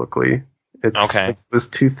figures publicly. It was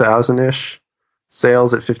 2,000-ish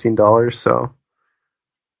sales at $15. So,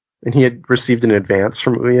 and he had received an advance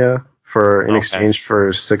from OUYA in exchange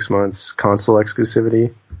for 6 months console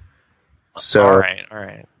exclusivity. So, all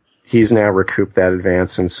right. He's now recouped that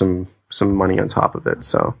advance and some money on top of it.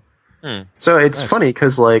 So. So it's funny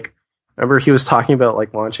because I remember he was talking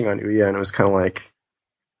about launching on OUYA, and it was kind of like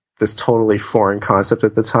this totally foreign concept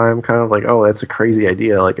at the time, kind of like, oh, that's a crazy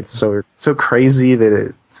idea. It's so crazy that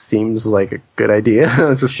it seems like a good idea.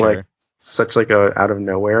 It's just such a out of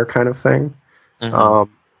nowhere kind of thing. But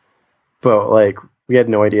we had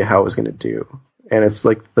no idea how it was going to do, and it's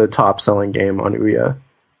the top selling game on OUYA.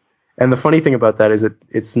 And the funny thing about that is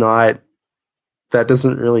it's not. That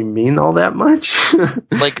doesn't really mean all that much.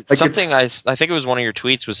 Something I think it was one of your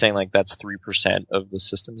tweets was saying that's 3% of the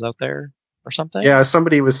systems out there or something. Yeah,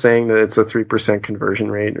 somebody was saying that it's a 3%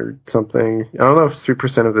 conversion rate or something. I don't know if it's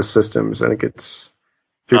 3% of the systems. I think it's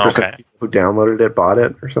 3% of people who downloaded it bought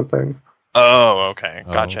it or something. Oh, okay,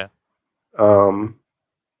 gotcha.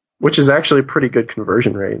 Which is actually a pretty good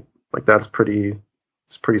conversion rate. It's pretty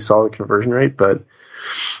solid conversion rate, but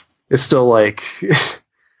it's still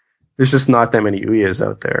there's just not that many OUYAs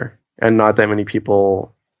out there, and not that many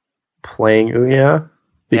people playing OUYA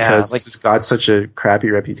because it's got such a crappy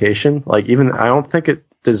reputation. Even I don't think it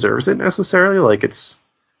deserves it necessarily. It's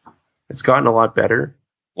gotten a lot better.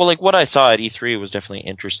 Well, what I saw at E3 was definitely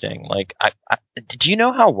interesting. Do you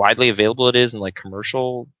know how widely available it is in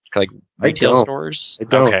commercial retail stores? I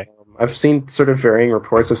don't. Okay. I've seen sort of varying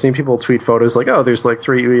reports. I've seen people tweet photos oh, there's 3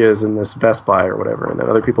 OUYAs in this Best Buy or whatever, and then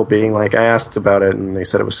other people being I asked about it and they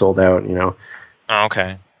said it was sold out. Oh,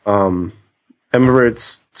 okay. I remember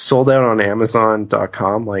it's sold out on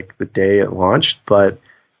Amazon.com the day it launched, but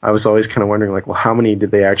I was always kind of wondering well, how many did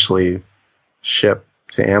they actually ship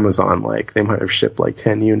to Amazon? They might have shipped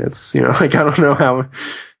 10 units. I don't know how.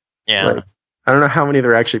 Yeah. I don't know how many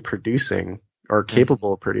they're actually producing or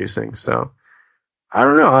capable of producing. So. I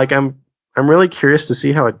don't know. I'm really curious to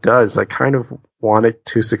see how it does. I kind of want it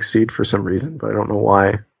to succeed for some reason, but I don't know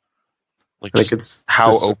why. It's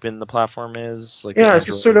how open the platform is. It's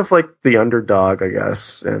just sort of the underdog, I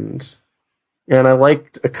guess. And I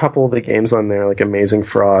liked a couple of the games on there, Amazing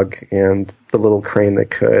Frog and The Little Crane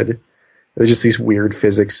That Could. They're just these weird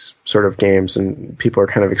physics sort of games, and people are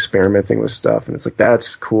kind of experimenting with stuff, and it's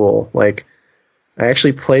that's cool. I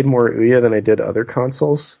actually played more OUYA than I did other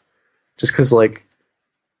consoles, just because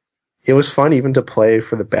it was fun even to play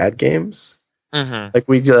for the bad games.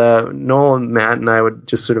 Mm-hmm. Noel and Matt and I would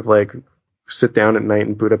just sort of sit down at night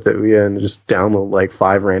and boot up the OUYA and just download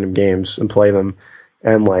 5 random games and play them.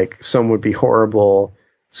 And some would be horrible.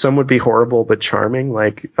 Some would be horrible but charming.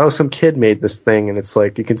 Oh, some kid made this thing, and it's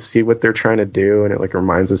you can see what they're trying to do, and it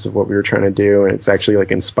reminds us of what we were trying to do, and it's actually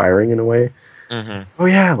inspiring in a way. Mm-hmm. Oh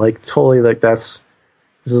yeah, totally this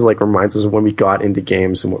is reminds us of when we got into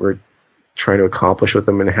games and what we're trying to accomplish with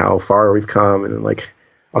them and how far we've come, and then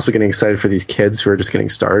also getting excited for these kids who are just getting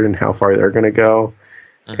started and how far they're going to go.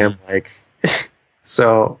 And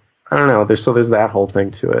so I don't know, there's that whole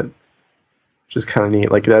thing to it, which is kind of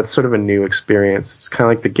neat. That's sort of a new experience. It's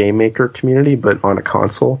kind of the Game Maker community but on a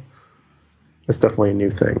console. It's definitely a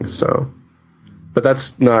new thing. So, but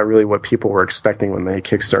that's not really what people were expecting when they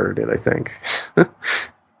kickstarted it, I think.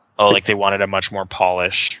 Oh, like they wanted a much more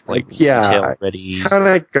polished, like yeah, detail ready. I kind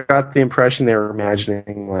of got the impression they were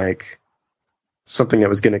imagining like something that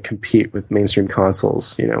was going to compete with mainstream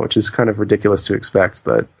consoles, which is kind of ridiculous to expect,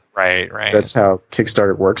 but right. That's how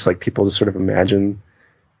Kickstarter works. Like people just sort of imagine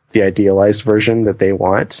the idealized version that they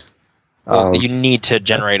want. Well, you need to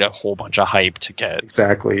generate a whole bunch of hype to get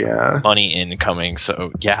exactly, yeah, money incoming.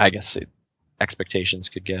 So yeah, I guess expectations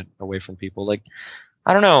could get away from people. Like,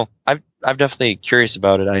 I don't know. I'm definitely curious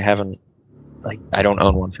about it. I haven't, I don't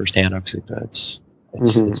own one firsthand, obviously, but it's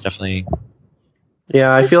definitely.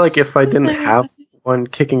 Yeah, I feel like if I didn't have one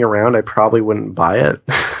kicking around, I probably wouldn't buy it.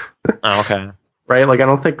 Oh, okay. Right? Like I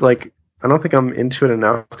don't think I'm into it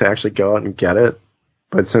enough to actually go out and get it.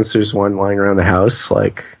 But since there's one lying around the house,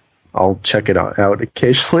 like I'll check it out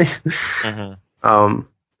occasionally. And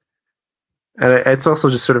it's also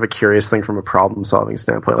just sort of a curious thing from a problem solving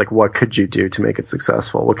standpoint. Like what could you do to make it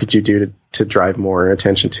successful? What could you do to drive more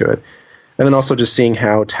attention to it? And then also just seeing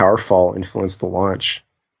how Towerfall influenced the launch.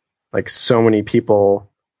 Like so many people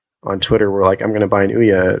on Twitter were like, I'm going to buy an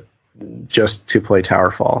OUYA just to play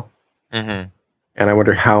Towerfall. And I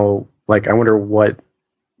wonder what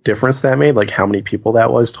difference that made, like how many people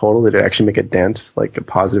that was total. Did it actually make a dent, like a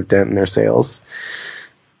positive dent in their sales?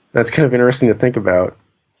 That's kind of interesting to think about.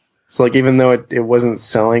 So like even though it wasn't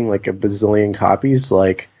selling like a bazillion copies,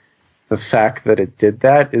 like the fact that it did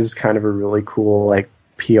that is kind of a really cool like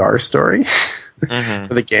PR story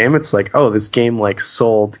for the game. It's like, oh, this game like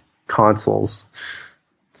sold consoles.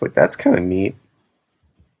 It's like that's kind of neat.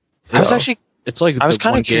 So, it's like the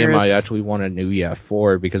one game I actually want an OUYA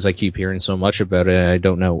for because I keep hearing so much about it and I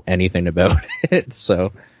don't know anything about it.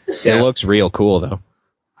 So it looks real cool though.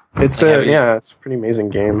 It's it's a pretty amazing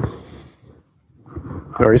game.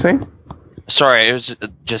 What were you saying? Sorry, it was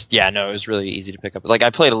just it was really easy to pick up. Like I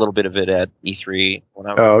played a little bit of it at E3 when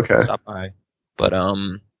I was stopped by, but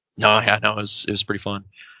it was pretty fun.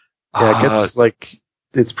 Yeah, it gets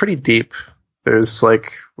it's pretty deep. There's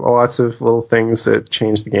like lots of little things that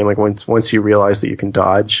change the game. Like once you realize that you can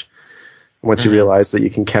dodge, once you realize that you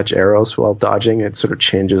can catch arrows while dodging, it sort of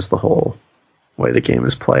changes the whole way the game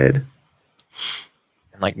is played.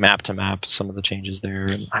 And like map to map, some of the changes there.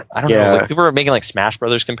 And I don't know. Like people are making like Smash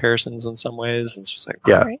Brothers comparisons in some ways. And it's just like,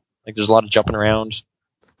 right? Like there's a lot of jumping around,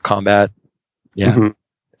 combat. Yeah.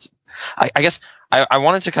 I guess I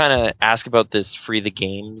wanted to kind of ask about this Free the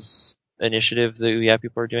Games initiative that OUYA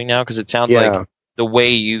people are doing now, because it sounds like the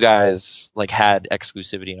way you guys like had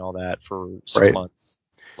exclusivity and all that for 6 months,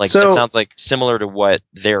 like it sounds like similar to what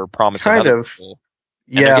they're promising other people.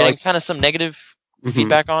 And they're getting kind of some negative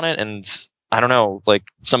feedback on it, and I don't know, like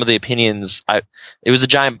some of the opinions. It was a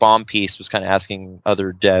giant bomb piece, was kind of asking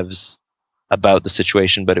other devs about the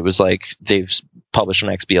situation, but it was like they've published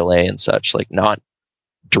on XBLA and such, like not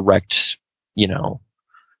direct,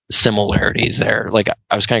 similarities there. Like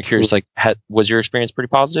I was kind of curious, like was your experience pretty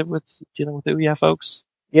positive with dealing with OUYA folks?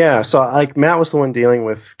 Yeah, so like Matt was the one dealing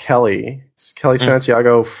with Kelly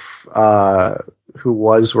Santiago, who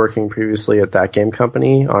was working previously at that game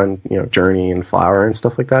company on Journey and Flower and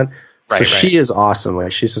stuff like that. She is awesome.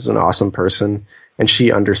 Like she's just an awesome person, and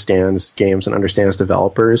she understands games and understands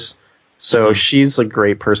developers. So she's a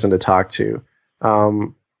great person to talk to.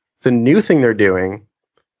 The new thing they're doing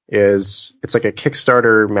is it's like a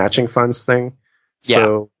Kickstarter matching funds thing.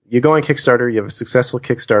 So you go on Kickstarter, you have a successful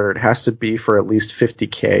Kickstarter. It has to be for at least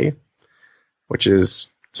 $50K, which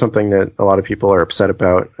is something that a lot of people are upset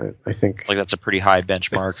about. I think like that's a pretty high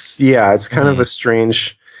benchmark. It's kind of a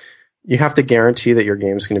strange. You have to guarantee that your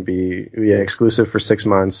game is going to be exclusive for 6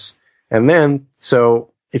 months, and then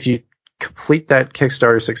so if you complete that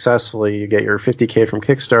Kickstarter successfully, you get your $50K from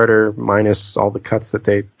Kickstarter minus all the cuts that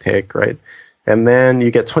they take, right? And then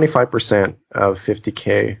you get 25% of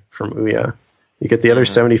 $50K from OUYA. You get the other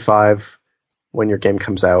 75 when your game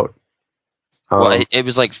comes out. Well, it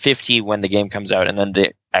was like 50 when the game comes out, and then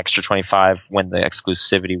the extra 25 when the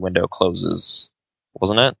exclusivity window closes,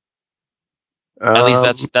 wasn't it? At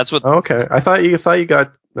least that's what. Okay, I thought you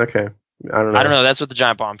got. Okay, I don't know. That's what the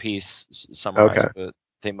giant bomb piece summarized. Okay, but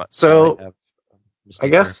they might. So have I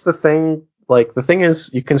guess the thing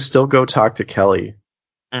is, you can still go talk to Kelly.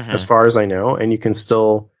 As far as I know, and you can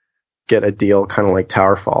still get a deal kind of like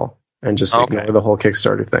Towerfall and just ignore the whole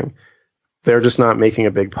Kickstarter thing. They're just not making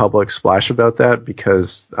a big public splash about that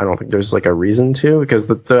because I don't think there's like a reason to, because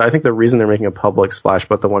I think the reason they're making a public splash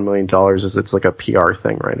about the $1 million is it's like a PR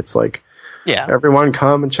thing, right? It's like, everyone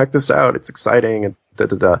come and check this out. It's exciting and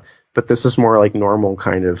But this is more like normal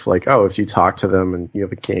kind of like, oh, if you talk to them and you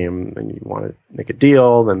have a game and you want to make a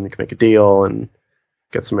deal, then you can make a deal and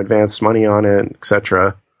get some advanced money on it,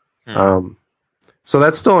 etc. So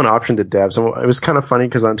that's still an option to devs. And it was kind of funny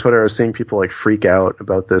because on Twitter I was seeing people like freak out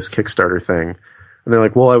about this Kickstarter thing. And they're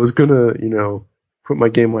like, well, I was going to, put my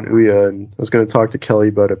game on OUYA and I was going to talk to Kelly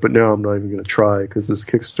about it, but now I'm not even going to try because this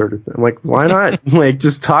Kickstarter thing. I'm like, why not? Like,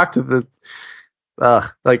 just talk to the...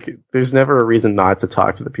 there's never a reason not to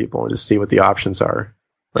talk to the people and just see what the options are.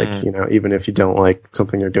 Like, even if you don't like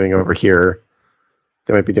something they're doing over here,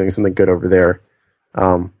 they might be doing something good over there.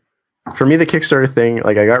 For me, the Kickstarter thing,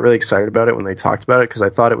 like, I got really excited about it when they talked about it because I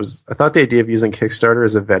thought the idea of using Kickstarter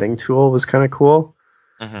as a vetting tool was kind of cool.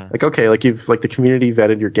 Mm-hmm. Like, okay, like the community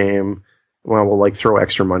vetted your game, well, we'll like throw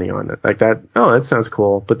extra money on it. Like that, oh, that sounds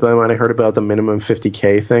cool. But then when I heard about the minimum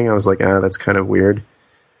 50K thing, I was like, that's kind of weird.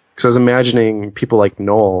 Because I was imagining people like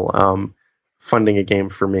Noel funding a game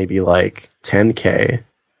for maybe like 10K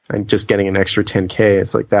and just getting an extra 10K.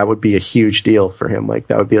 It's like that would be a huge deal for him. Like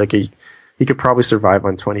that would be like he could probably survive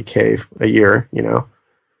on 20K a year,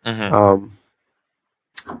 Mm-hmm.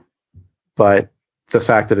 But the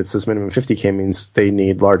fact that it's this minimum 50K means they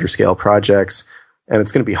need larger scale projects, and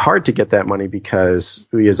it's going to be hard to get that money because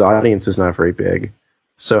OUYA's audience is not very big.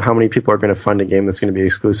 So how many people are going to fund a game that's going to be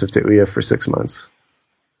exclusive to OUYA for 6 months?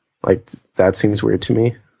 Like, that seems weird to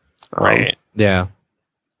me. Right. Yeah.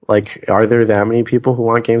 Like, are there that many people who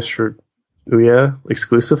want games for OUYA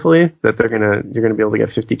exclusively that you're gonna be able to get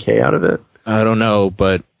 50K out of it? I don't know,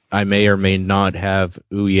 but I may or may not have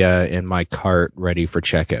OUYA in my cart ready for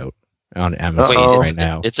checkout on Amazon right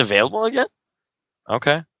now. It's available again?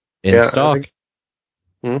 Okay. In stock.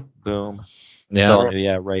 Boom. Yeah.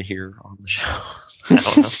 So, right here on the show. I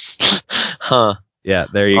don't know. Huh. Yeah,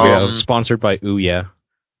 there you go. Sponsored by OUYA.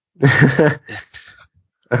 I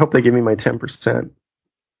hope they give me my 10%.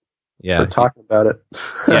 Yeah. For talking about it.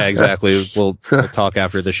 Yeah, exactly. We'll talk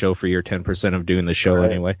after the show for your 10% of doing the show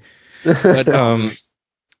anyway. But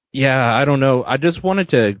yeah, I don't know. I just wanted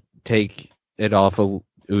to take it off of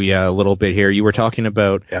OUYA a little bit here. You were talking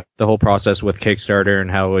about the whole process with Kickstarter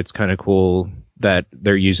and how it's kind of cool that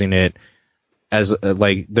they're using it as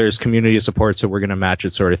like there's community support, so we're going to match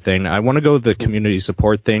it sort of thing. I want to go the community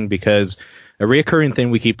support thing because a reoccurring thing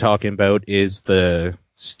we keep talking about is the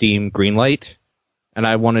Steam Greenlight. And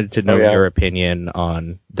I wanted to know your opinion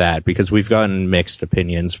on that because we've gotten mixed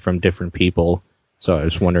opinions from different people. So I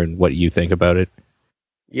was wondering what you think about it.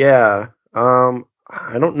 Yeah.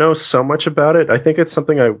 I don't know so much about it. I think it's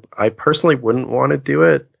something I personally wouldn't want to do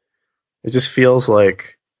it. It just feels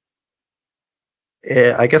like,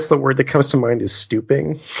 I guess the word that comes to mind is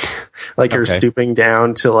stooping. Like you're stooping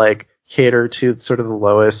down to like cater to sort of the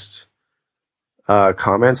lowest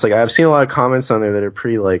comments. Like I've seen a lot of comments on there that are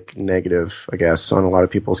pretty like negative, I guess, on a lot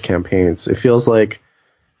of people's campaigns. It feels like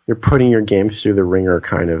you're putting your game through the ringer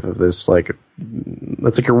kind of this like,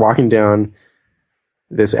 it's like you're walking down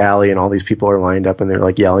this alley and all these people are lined up and they're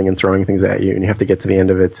like yelling and throwing things at you and you have to get to the end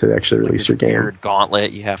of it to actually release your game. Weird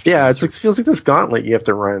gauntlet you have to it feels like this gauntlet you have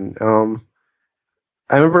to run.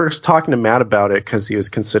 I remember talking to Matt about it because he was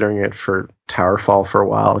considering it for Towerfall for a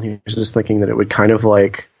while and he was just thinking that it would kind of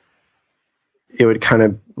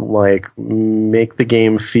make the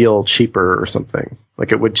game feel cheaper or something.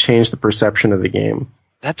 Like it would change the perception of the game.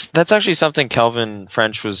 That's actually something Kelvin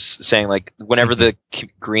French was saying. Like whenever the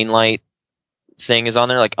Greenlight thing is on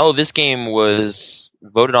there, like, oh, this game was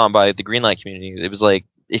voted on by the Greenlight community. It was like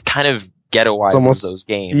it kind of ghettoizes those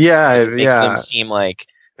games. Yeah, it makes them seem like,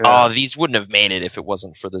 these wouldn't have made it if it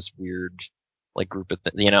wasn't for this weird like group of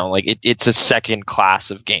like it's a second class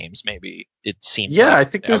of games. Maybe it seems. Yeah, I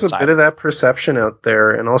think there's a bit of that perception out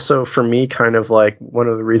there, and also for me, kind of like one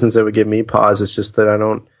of the reasons that would give me pause is just that I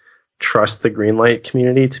don't trust the Greenlight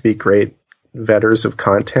community to be great vetters of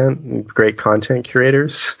content and great content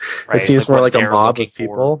curators. Right. It seems more like a mob of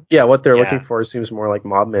people. Yeah, what they're looking for seems more like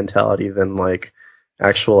mob mentality than like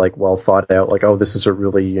actual like well thought out, like, oh, this is a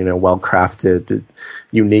really well crafted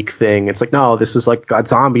unique thing. It's like, no, this is like got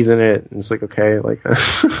zombies in it, and it's like, okay, like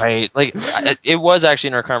right. Like it was actually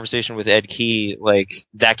in our conversation with Ed Key, like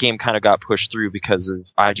that game kind of got pushed through because of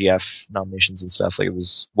IGF nominations and stuff. Like it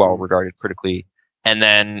was well regarded critically, and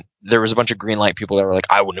then there was a bunch of Greenlight people that were like,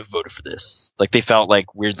 I wouldn't have voted for this. Like they felt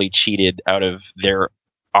like weirdly cheated out of their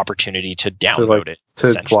opportunity to download it,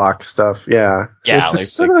 to block stuff. Yeah, it's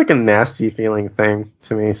just sort of like a nasty feeling thing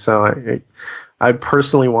to me. So I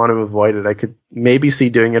personally want to avoid it. I could maybe see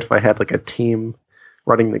doing it if I had like a team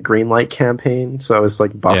running the Greenlight campaign, so I was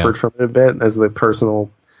like buffered from it a bit as the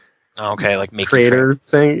personal like creator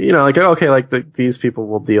thing. Like okay, like these people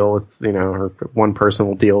will deal with or one person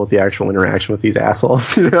will deal with the actual interaction with these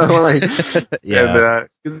assholes. Like and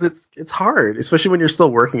because it's hard, especially when you're still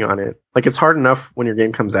working on it. Like it's hard enough when your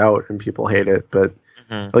game comes out and people hate it, but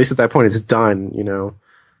at least at that point it's done.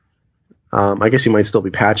 I guess you might still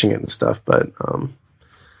be patching it and stuff, but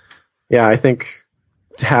yeah, I think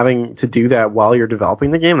having to do that while you're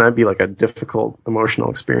developing the game, that'd be like a difficult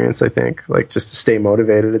emotional experience, I think. Like, just to stay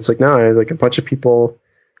motivated. It's like, no, like a bunch of people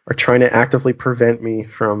are trying to actively prevent me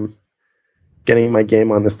from getting my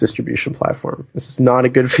game on this distribution platform. This is not a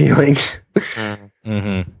good feeling.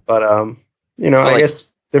 Mm-hmm. But I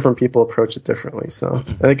guess different people approach it differently. So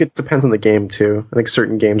I think it depends on the game too. I think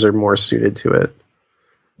certain games are more suited to it.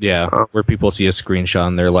 Yeah, where people see a screenshot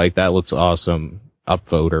and they're like, "That looks awesome."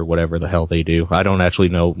 Upvote or whatever the hell they do. I don't actually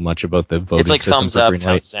know much about the voting system. It's like thumbs up,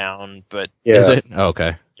 thumbs down, but is it? Oh,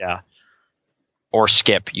 okay. Yeah. Or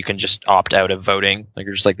skip. You can just opt out of voting. Like,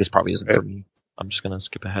 you're just like, this probably isn't for me. I'm just gonna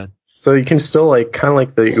skip ahead. So you can still, like, kind of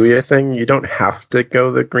like the OUYA thing, you don't have to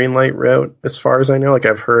go the green light route, as far as I know. Like,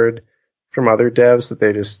 I've heard from other devs that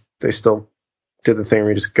they still did the thing where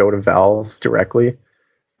you just go to Valve directly.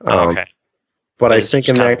 Okay. But I think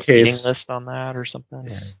in that case, list on that or something.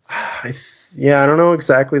 I don't know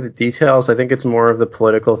exactly the details. I think it's more of the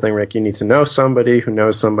political thing. Like, you need to know somebody who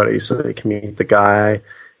knows somebody, so they can meet the guy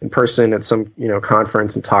in person at some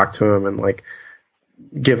conference and talk to him and like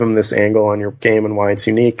give him this angle on your game and why it's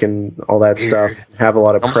unique and all that stuff. Have a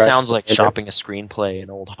lot of press. Sounds like shopping a screenplay in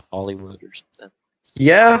old Hollywood or something.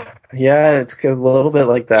 Yeah, it's a little bit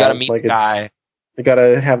like that. You gotta meet like the guy. You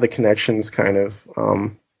gotta have the connections, kind of.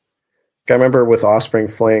 I remember with Offspring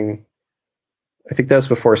Fling, I think that's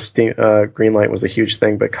before Steam, Greenlight was a huge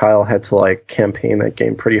thing, but Kyle had to like campaign that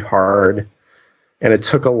game pretty hard, and it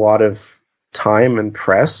took a lot of time and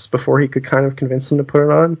press before he could kind of convince them to put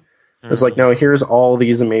it on. It was like, no, here's all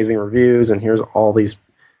these amazing reviews, and here's all these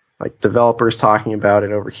like developers talking about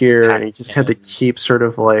it over here, and he just had to keep sort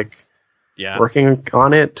of like working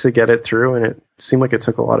on it to get it through, and it seemed like it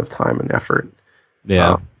took a lot of time and effort.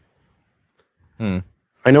 Yeah.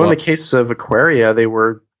 I know in the case of Aquaria, it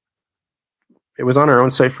was on our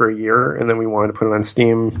own site for a year, and then we wanted to put it on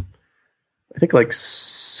Steam. I think like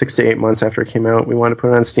 6 to 8 months after it came out, we wanted to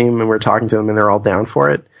put it on Steam, and we were talking to them, and they're all down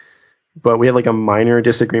for it. But we had like a minor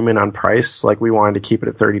disagreement on price. Like, we wanted to keep it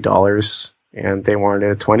at $30, and they wanted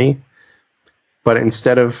it at $20. But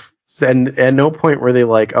instead of, and at no point were they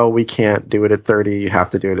like, "Oh, we can't do it at $30. You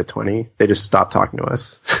have to do it at $20." They just stopped talking to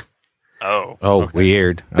us. Oh, okay.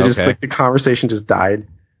 Weird. Just like the conversation just died,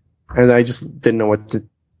 and I just didn't know what to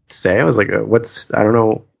say. I was like, I don't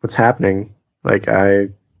know what's happening.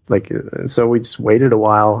 So we just waited a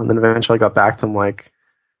while, and then eventually I got back to them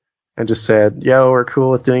and just said, "Yo, we're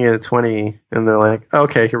cool with doing it at 20." And they're like,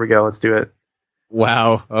 "Okay, here we go, let's do it."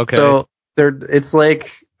 Wow. Okay. So it's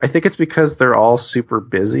like, I think it's because they're all super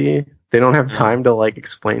busy. They don't have time to like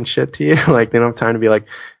explain shit to you. Like, they don't have time to be like,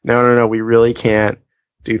 no, we really can't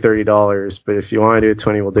do $30, but if you want to do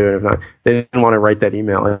 20, we'll do it. If not, they didn't want to write that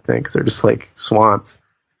email, I think, 'cause they're just like swamped.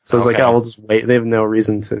 So it's like, oh, we'll just wait. They have no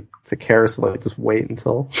reason to care, so like, just wait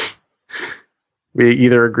until we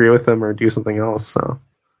either agree with them or do something else. So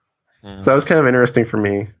that was kind of interesting for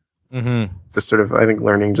me. Mm-hmm. Just sort of, I think,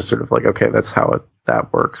 learning just sort of like, okay, that's how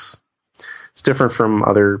that works. It's different from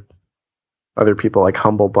other people like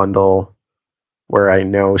Humble Bundle, where I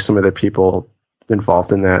know some of the people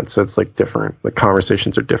involved in that, so it's like different. The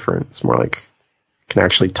conversations are different. It's more like you can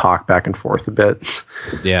actually talk back and forth a bit.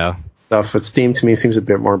 Yeah. Stuff. But Steam to me seems a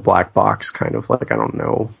bit more black box, kind of like I don't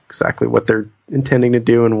know exactly what they're intending to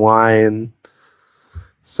do and why, and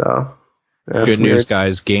so. Good news,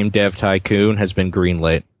 guys. Game Dev Tycoon has been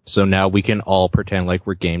greenlit, so now we can all pretend like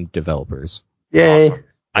we're game developers. Yay! Awesome.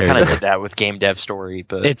 I kind of did that with Game Dev Story,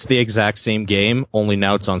 but it's the exact same game, only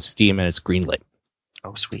now it's on Steam and it's greenlit.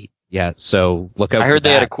 Oh, sweet. Yeah, so look out. I heard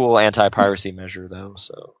they had a cool anti-piracy measure, though,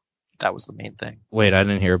 so that was the main thing. Wait, I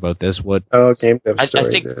didn't hear about this. What? Oh, Game Dev Story. I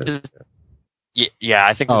think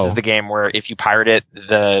I think this is the game where if you pirate it,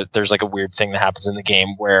 there's like a weird thing that happens in the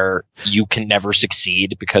game where you can never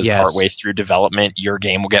succeed because partway through development, your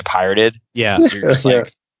game will get pirated. Yeah. So you're just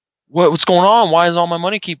like, what's going on? Why is all my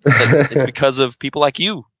money keep? It's because of people like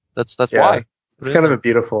you. That's why. It's kind of a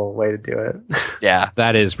beautiful way to do it. Yeah.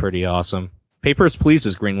 That is pretty awesome. Papers, Please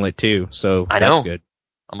is greenlit too, so that's good.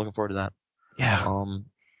 I'm looking forward to that. Yeah.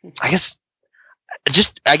 I guess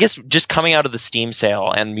just coming out of the Steam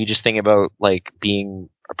sale and me just thinking about like being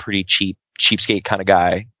a pretty cheapskate kind of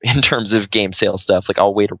guy in terms of game sale stuff. Like,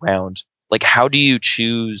 I'll wait around. Like, how do you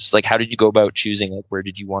choose? Like, how did you go about choosing? Like, where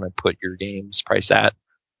did you want to put your game's price at?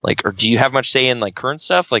 Like, or do you have much say in like current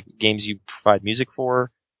stuff, like games you provide music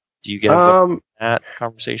for? Do you get involved in that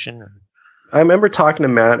conversation? Or? I remember talking to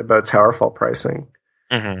Matt about Towerfall pricing,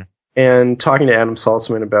 and talking to Adam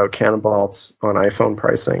Saltzman about Cannonballs on iPhone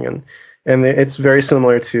pricing, and it's very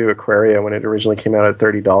similar to Aquaria when it originally came out at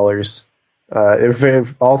 $30.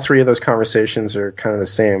 if all three of those conversations are kind of the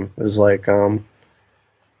same. It's like,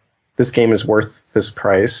 this game is worth this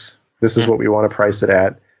price. This is what we want to price it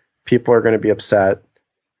at. People are going to be upset,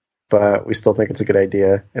 but we still think it's a good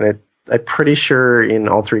idea. And I'm pretty sure in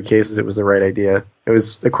all three cases it was the right idea.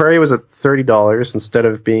 Aquaria was at $30 instead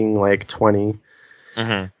of being like $20.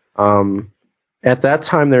 At that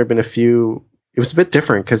time, there had been a few. It was a bit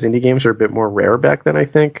different because indie games were a bit more rare back then, I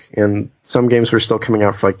think, and some games were still coming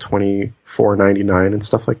out for like $24.99 and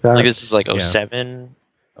stuff like that. Like this is like 07?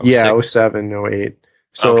 Yeah, 07, 08.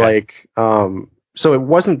 So like, so it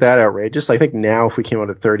wasn't that outrageous. I think now if we came out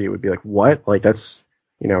at 30, it would be like, what? Like that's,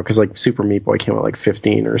 because like Super Meat Boy came out like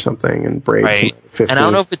 15 or something, and Braid came out at 15. And I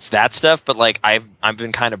don't know if it's that stuff, but like I've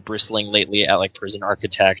been kind of bristling lately at like Prison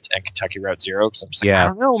Architect and Kentucky Route Zero because I'm just like, I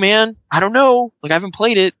don't know, man. I don't know. Like I haven't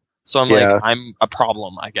played it. So I'm like, I'm a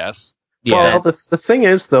problem, I guess. Yeah. Well, the thing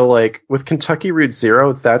is, though, like, with Kentucky Route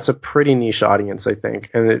Zero, that's a pretty niche audience, I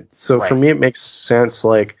think. And for me, it makes sense,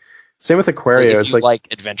 like, same with Aquaria. If you like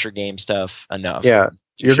adventure game stuff enough. Yeah,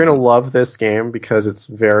 you're going to love this game because it's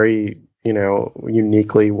very,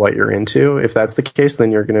 uniquely what you're into. If that's the case,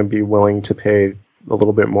 then you're going to be willing to pay a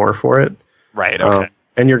little bit more for it. Right, okay.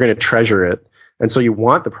 And you're going to treasure it. And so you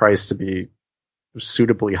want the price to be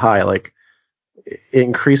suitably high. Like,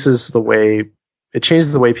 it changes the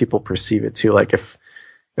way people perceive it too. Like if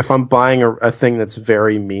I'm buying a thing that's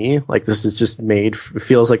very me, like this is just it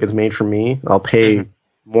feels like it's made for me, I'll pay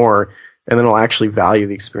more, and then I'll actually value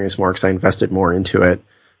the experience more because I invested more into it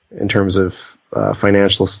in terms of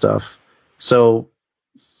financial stuff. So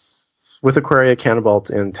with Aquaria, Cannibalt,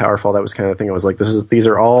 and Towerfall, that was kind of the thing. I was like, these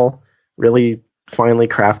are all really finely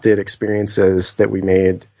crafted experiences that we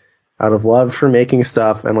made out of love for making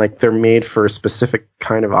stuff, and like they're made for a specific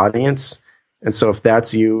kind of audience. And so if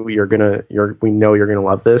that's you, we know you're gonna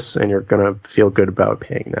love this, and you're gonna feel good about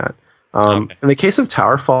paying that. In the case of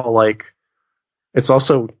Towerfall, like it's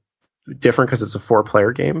also different because it's a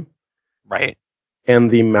 4-player game, right? And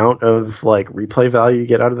the amount of like replay value you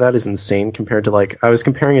get out of that is insane compared to like I was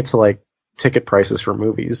comparing it to like ticket prices for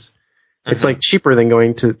movies. It's like cheaper than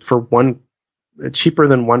cheaper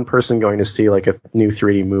than one person going to see like a new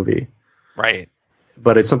 3D movie. Right.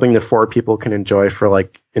 But it's something that 4 people can enjoy for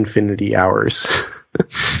like infinity hours.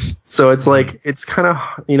 So it's like, it's kind of,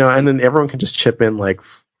 and then everyone can just chip in like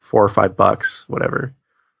 $4 or $5, whatever.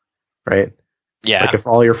 Right. Yeah. Like if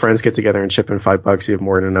all your friends get together and chip in $5, you have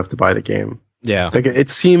more than enough to buy the game. Yeah. Like it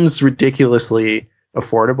seems ridiculously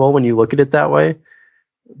affordable when you look at it that way.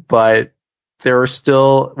 But there were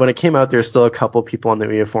still, when it came out, there's still a couple people on the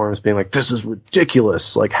OUYA forums being like, this is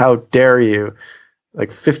ridiculous. Like, how dare you?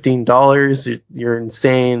 Like $15, you're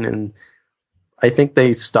insane. And I think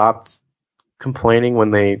they stopped complaining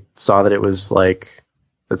when they saw that it was like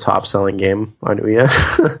the top selling game on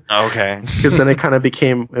OUYA. Okay. Because then it kind of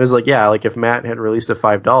became, it was like, yeah, like if Matt had released at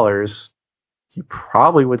 $5, he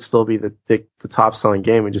probably would still be the top selling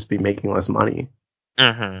game and just be making less money.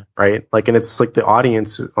 Right? Like, and it's like the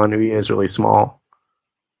audience on OUYA is really small.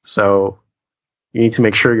 So you need to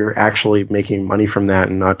make sure you're actually making money from that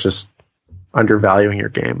and not just undervaluing your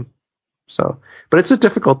game. So, but it's a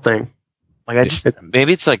difficult thing. Like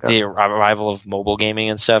maybe it's like the arrival of mobile gaming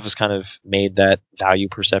and stuff has kind of made that value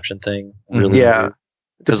perception thing really weird.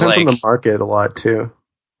 It depends on the market a lot too.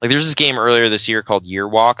 Like there's this game earlier this year called Year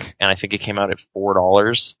Walk, and I think it came out at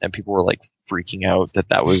 $4, and people were like freaking out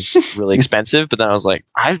that was really expensive. But then I was like,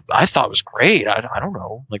 I thought it was great. I don't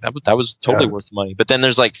know, like that was totally worth the money. But then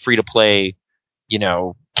there's like free to play,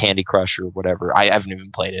 Candy Crush or whatever. I haven't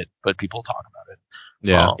even played it, but people talk about it.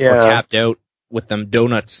 Yeah, or Tapped Out with them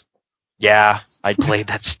donuts. Yeah, I played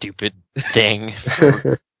that stupid thing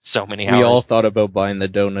for so many hours. We all thought about buying the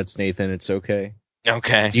donuts, Nathan. It's okay.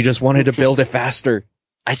 Okay. You just wanted to build it faster.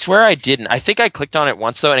 I swear I didn't. I think I clicked on it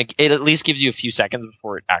once, though, and it at least gives you a few seconds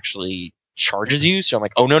before it actually charges you. So I'm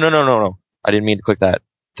like, oh, no. I didn't mean to click that.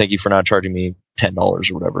 Thank you for not charging me $10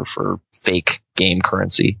 or whatever for fake game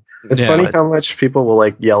currency. It's funny how much people will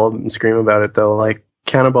like yell and scream about it, though. Like,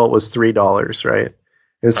 Cannibalt was $3, right?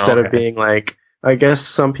 Instead of being like, I guess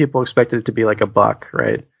some people expected it to be like $1,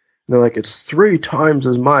 right? And they're like, it's 3 times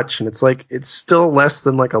as much, and it's like, it's still less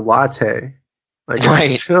than like a latte. Like,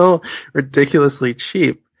 it's still ridiculously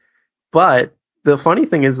cheap. But the funny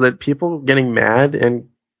thing is that people getting mad and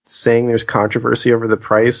saying there's controversy over the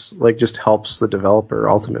price, like, just helps the developer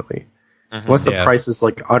ultimately. Once the price is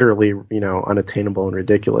like utterly, unattainable and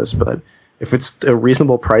ridiculous, but if it's a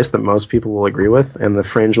reasonable price that most people will agree with and the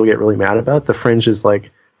fringe will get really mad about, the fringe is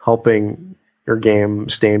like helping your game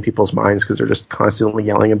stay in people's minds because they're just constantly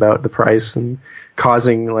yelling about the price and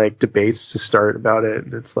causing like debates to start about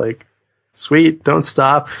it. It's like, Sweet, don't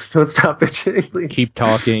stop bitching. Please. Keep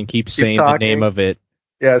talking, keep saying talking. The name of it.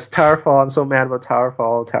 Yes, Towerfall. I'm so mad about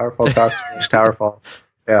Towerfall. Towerfall costs too much. Towerfall.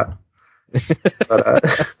 Yeah.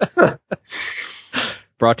 But,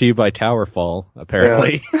 brought to you by Towerfall,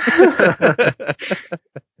 apparently. Yeah.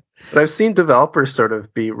 But I've seen developers sort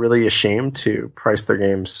of be really ashamed to price their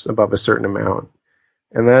games above a certain amount.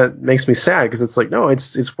 And that makes me sad because it's like, no,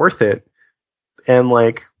 it's worth it. And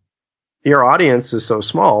like, your audience is so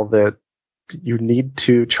small that you need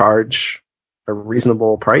to charge a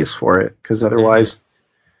reasonable price for it, because otherwise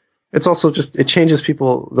it's also just, it changes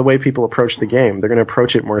the way people approach the game. They're going to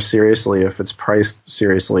approach it more seriously if it's priced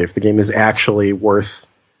seriously. If the game is actually worth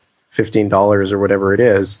 $15 or whatever it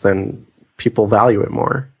is, then people value it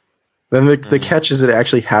more. Then the catch is it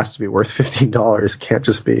actually has to be worth $15. It can't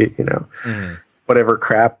just be, whatever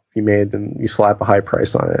crap you made and you slap a high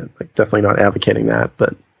price on it. Like, definitely not advocating that,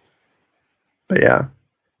 but yeah.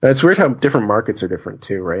 And it's weird how different markets are different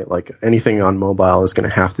too, right? Like, anything on mobile is going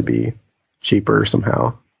to have to be cheaper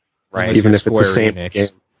somehow. Right. Even if it's the same Enix. game.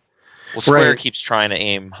 Well, Square keeps trying to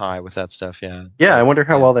aim high with that stuff, yeah. Yeah, I wonder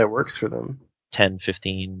how well that works for them. 10,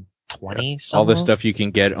 15, 20, all the stuff you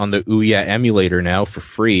can get on the OUYA emulator now for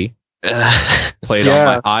free. Play it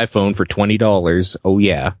on my iPhone for $20. Oh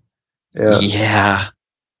yeah. Yeah.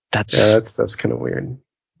 That's kind of weird.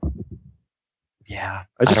 Yeah.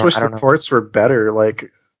 I just wish the ports were better.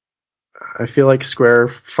 Like, I feel like Square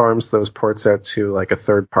farms those ports out to like a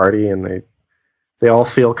third party, and they all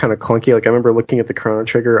feel kind of clunky. Like, I remember looking at the Chrono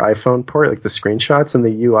Trigger iPhone port, like the screenshots, and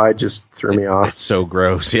the UI just threw me off. It's so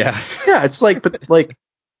gross. Yeah. Yeah. It's like, but like,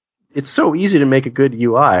 it's so easy to make a good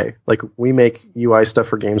UI. Like, we make UI stuff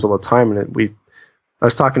for games all the time, and I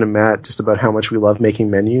was talking to Matt just about how much we love making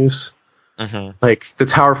menus. Mm-hmm. Like, the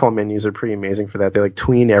Towerfall menus are pretty amazing for that. They like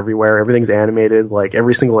tween everywhere. Everything's animated. Like,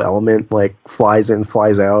 every single element like flies in,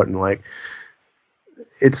 flies out, and like,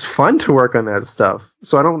 it's fun to work on that stuff.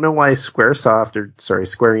 So I don't know why Square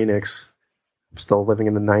Enix, I'm still living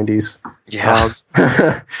in the 90s. Yeah.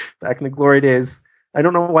 Back in the glory days. I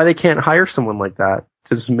don't know why they can't hire someone like that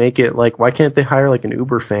to just make it like, why can't they hire like an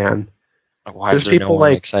Uber fan? Why is there no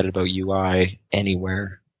one excited about UI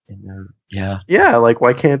anywhere in their, Yeah, like,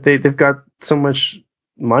 why can't they? They've got so much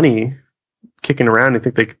money kicking around. I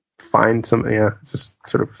think they could find some. Yeah, it's just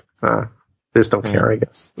sort of they just don't care, I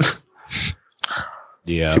guess.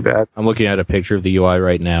 Yeah, it's too bad. I'm looking at a picture of the UI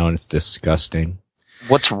right now, and it's disgusting.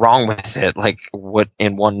 What's wrong with it? Like, what,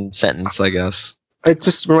 in one sentence, I guess? It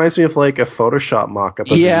just reminds me of like a Photoshop mock-up.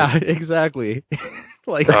 Yeah, exactly.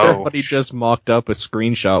 Like, somebody just mocked up a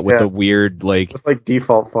screenshot with a weird, like... with, like,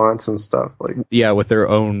 default fonts and stuff. Like, yeah, with their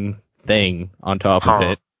own thing on top of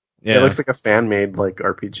it. Yeah. It looks like a fan-made, like,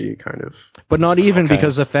 RPG, kind of. But not even,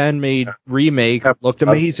 because a fan-made remake looked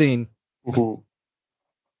amazing. Mm-hmm.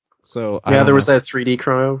 So, there was that 3D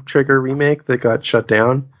Chrono Trigger remake that got shut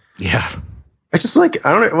down. Yeah. It's just like,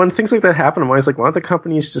 I don't know, when things like that happen, I'm always like, why don't the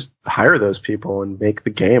companies just hire those people and make the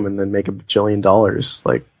game and then make $1 bajillion?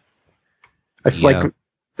 Like, I feel like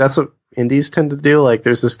that's what indies tend to do. Like,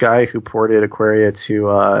 there's this guy who ported Aquaria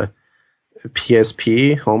to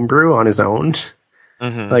PSP homebrew on his own,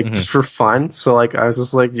 just for fun. So, like, I was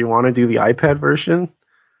just like, do you want to do the iPad version?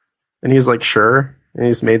 And he's like, sure. And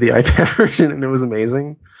he just made the iPad version, and it was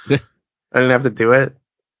amazing. I didn't have to do it.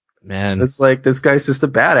 Man. It's like, this guy's just a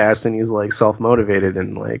badass, and he's, like, self-motivated,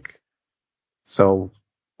 and, like, so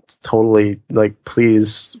totally, like,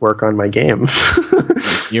 please work on my game.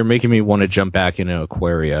 You're making me want to jump back into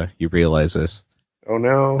Aquaria. You realize this? Oh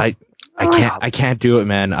no! I can't do it,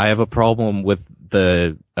 man. I have a problem with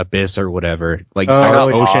the abyss or whatever. Like,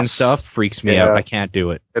 ocean stuff freaks me out. I can't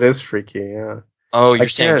do it. It is freaky, yeah. Oh, you're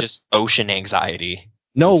saying just ocean anxiety?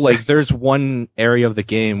 No, like, there's one area of the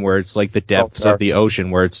game where it's like the depths of the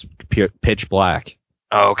ocean where it's pitch black.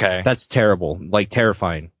 Oh, okay. That's terrible. Like,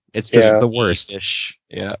 terrifying. It's just the worst.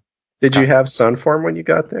 Yeah. Did you have Sunform when you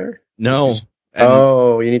got there? No.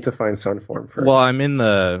 You need to find Sunform first. Well, I'm in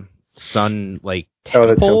the Sun, like,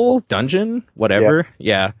 temple, dungeon, whatever.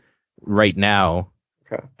 Yeah. Right now.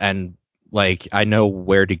 Okay. And, like, I know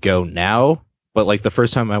where to go now, but, like, the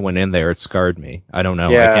first time I went in there, it scarred me. I don't know.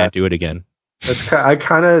 I can't do it again. I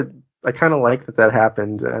kind of like that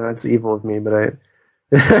happened, and that's evil of me, but I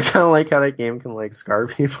kind of like how that game can, like, scar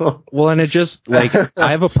people. Well, and it just, like,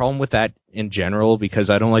 I have a problem with that in general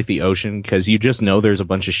because I don't like the ocean, because you just know there's a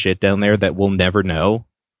bunch of shit down there that we'll never know,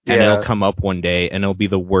 and it'll come up one day, and it'll be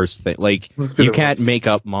the worst thing. Like, you can't make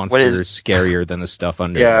up monsters scarier than the stuff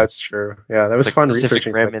under there. It's true. Yeah, that was fun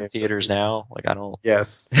researching. Rim in theaters now. Like, I don't...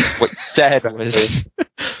 Yes. What you said was...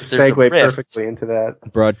 Segue perfectly into that.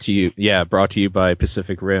 Brought to you by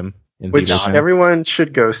Pacific Rim. Which theaters. everyone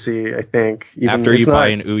should go see, I think. After you buy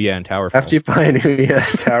an OUYA and Towerfall. After you buy an OUYA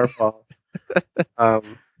and Towerfall.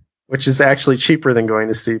 Which is actually cheaper than going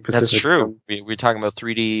to see Pacific. That's true. We're talking about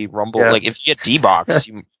 3D Rumble. Yeah. Like, if you get D-Box,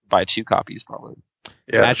 you buy 2 copies, probably.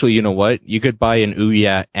 Yeah. Actually, you know what? You could buy an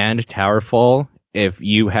OUYA and Towerfall if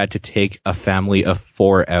you had to take a family of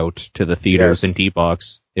 4 out to the theaters in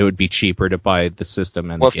D-Box. It would be cheaper to buy the system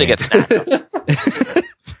and the game. If they get snacks.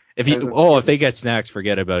 If they get snacks,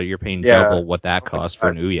 forget about it. You're paying double what that costs for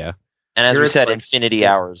an OUYA. And as we said, infinity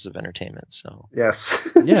hours of entertainment. So yes.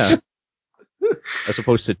 Yeah. As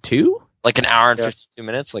opposed to 2? Like an hour and 52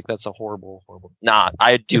 minutes? Like, that's a horrible... Nah,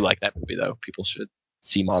 I do like that movie, though. People should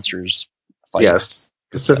see monsters fight. Yes.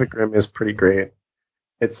 Pacific Rim is pretty great.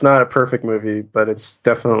 It's not a perfect movie, but it's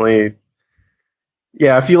definitely...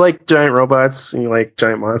 Yeah, if you like giant robots and you like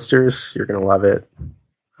giant monsters, you're going to love it.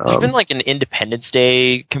 There's been, like, an Independence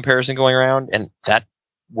Day comparison going around, and that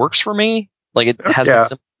works for me. Like, it has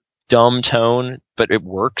some dumb tone, but it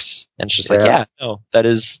works. And it's just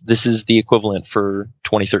this is the equivalent for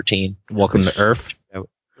 2013. Welcome to Earth.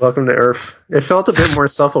 Welcome to Earth. It felt a bit more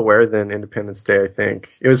self-aware than Independence Day, I think.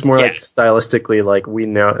 It was more like stylistically, like, we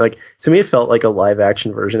know, like, to me it felt like a live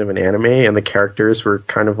action version of an anime, and the characters were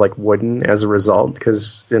kind of like wooden as a result,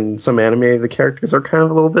 because in some anime the characters are kind of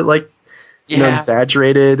a little bit like, you know,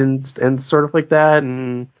 exaggerated and sort of like that,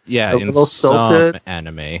 and a little stilted.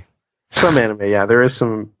 Anime. Some anime, there is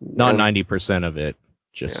some. Not 90% of it,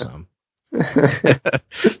 just some. But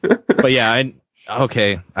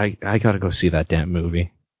I gotta go see that damn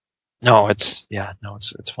movie. No, it's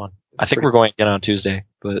fun. I think we're going again on Tuesday,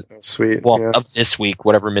 but sweet. Well, of this week,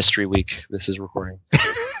 whatever mystery week this is recording.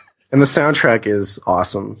 And the soundtrack is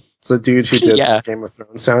awesome. It's a dude who did the Game of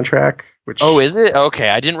Thrones soundtrack. Is it? Okay,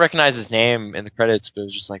 I didn't recognize his name in the credits, but it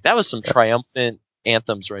was just like, that was some triumphant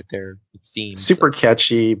anthems right there. Themes, super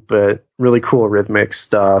catchy, but really cool rhythmic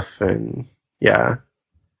stuff, and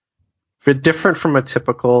different from a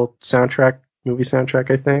typical movie soundtrack,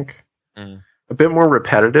 I think. A bit more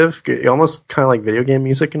repetitive, almost kind of like video game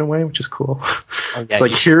music in a way, which is cool. It's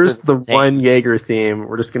like, here's the one Jaeger theme,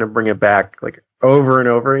 we're just going to bring it back like over and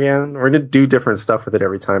over again. We're going to do different stuff with it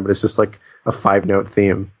every time, but it's just like a 5-note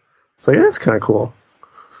theme. It's like, that's kind of cool.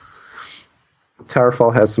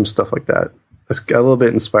 Towerfall has some stuff like that. It's a little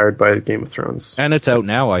bit inspired by Game of Thrones. And it's out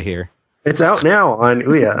now, I hear. It's out now on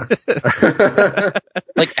OUYA.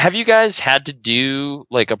 Like, have you guys had to do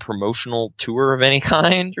like a promotional tour of any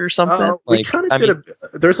kind or something? We kind of did.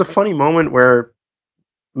 There's a funny moment where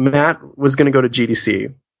Matt was going to go to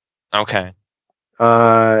GDC. Okay.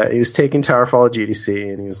 He was taking Towerfall at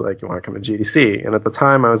GDC, and he was like, "You want to come to GDC?" And at the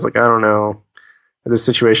time, I was like, "I don't know." I had this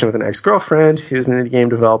situation with an ex-girlfriend who's an indie game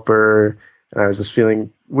developer, and I was just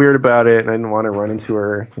feeling weird about it, and I didn't want to run into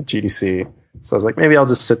her at GDC. So I was like, maybe I'll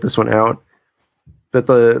just sit this one out. But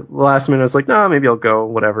the last minute, I was like, no, maybe I'll go,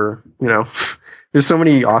 whatever. You know, there's so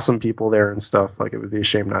many awesome people there and stuff. Like, it would be a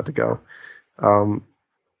shame not to go. And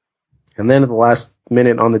then at the last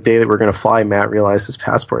minute on the day that we were going to fly, Matt realized his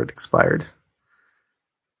passport had expired.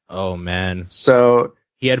 Oh, man. So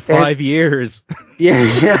he had 5 years.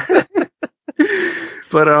 Yeah.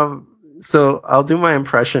 But, so I'll do my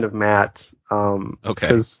impression of Matt. Okay.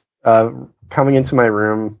 Because coming into my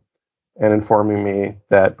room and informing me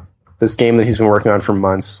that this game that he's been working on for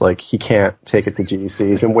months, like, he can't take it to GDC.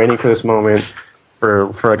 He's been waiting for this moment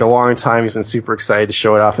for like a long time. He's been super excited to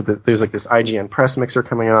show it off. There's like this IGN press mixer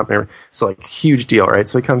coming up, and it's like huge deal, right?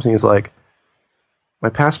 So he comes and he's like, my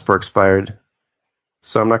passport expired,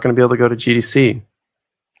 so I'm not going to be able to go to GDC.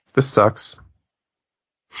 This sucks.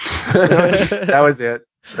 That was it.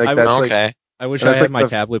 Like, that's okay. Like, I wish I had my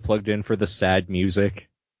tablet plugged in for the sad music.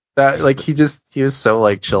 That, like, he was so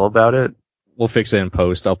like chill about it. We'll fix it in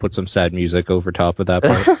post. I'll put some sad music over top of that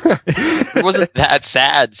part. It wasn't that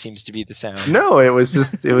sad, seems to be the sound. No, he was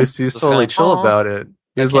totally chill about it.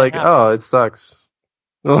 He was like, oh, it sucks.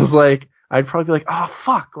 I was like, I'd probably be like, oh,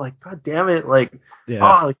 fuck, like, god damn it, like,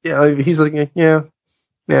 he's like, yeah,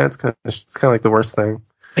 it's kind of like the worst thing.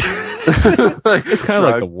 Like, it's kind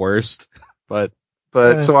of like the worst, but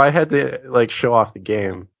so I had to like show off the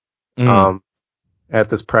game, at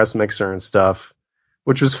this press mixer and stuff,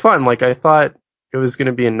 which was fun. Like, I thought it was going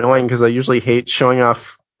to be annoying because I usually hate showing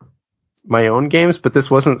off my own games, but this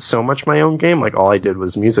wasn't so much my own game. Like, all I did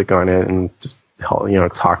was music on it and just,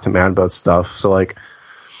 talk to Matt about stuff. So, like,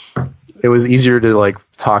 it was easier to, like,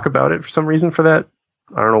 talk about it for some reason for that.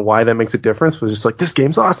 I don't know why that makes a difference, but it's just like, this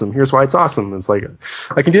game's awesome. Here's why it's awesome. It's like,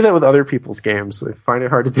 I can do that with other people's games. I find it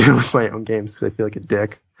hard to do with my own games because I feel like a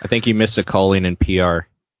dick. I think you missed a calling in PR.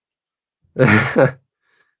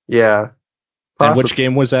 Yeah. Possibly. And which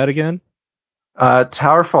game was that again?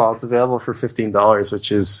 Towerfall is available for $15,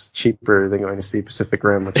 which is cheaper than going to see Pacific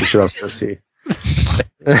Rim, which you should also go see.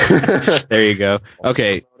 There you go.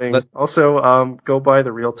 Okay. Also, go buy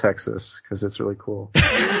The Real Texas because it's really cool.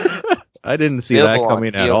 I didn't see that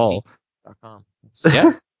coming at all.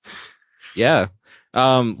 Yeah. Yeah.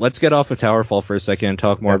 Let's get off of Towerfall for a second and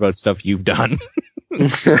talk more about stuff you've done.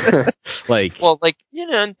 Yeah,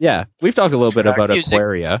 we've talked a little bit about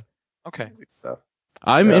Aquaria. Okay. Stuff.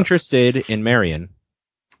 I'm interested in Marian.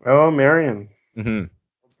 Oh, Marian. Mm-hmm.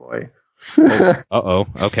 Oh, boy. Uh-oh.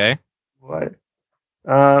 Okay. What?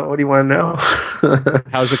 What do you want to know?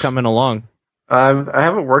 How's it coming along? I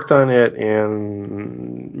haven't worked on it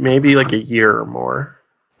in maybe like a year or more.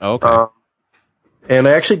 Okay. And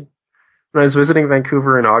I actually, when I was visiting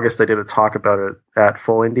Vancouver in August, I did a talk about it at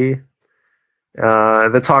Full Indie.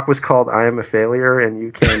 The talk was called "I Am a Failure and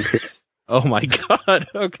You Can Too." Oh my god.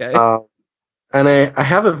 Okay. And I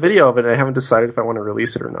have a video of it. I haven't decided if I want to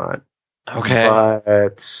release it or not. Okay.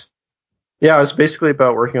 But yeah, it was basically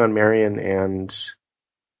about working on Marian and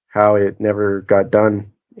how it never got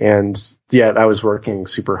done. And yet I was working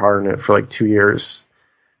super hard on it for like 2 years.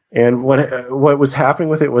 And what was happening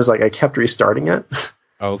with it was like I kept restarting it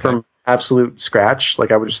from absolute scratch.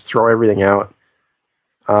 Like I would just throw everything out.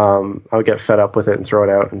 I would get fed up with it and throw it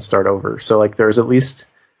out and start over. So like there's at least,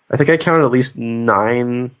 I think I counted at least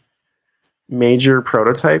 9 major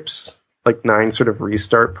prototypes, like 9 sort of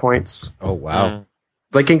restart points. Oh wow.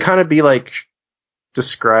 They can kind of be like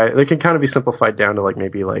they can kind of be simplified down to like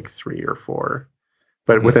maybe like 3 or 4.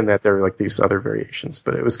 But within that, there are like these other variations.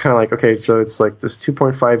 But it was kind of like, okay, so it's like this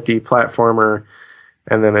 2.5D platformer,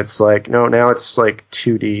 and then it's like, no, now it's like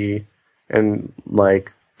 2D, and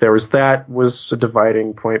like that was a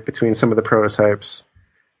dividing point between some of the prototypes.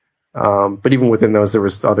 But even within those, there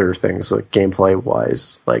was other things like gameplay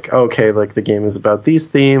wise, like, okay, like the game is about these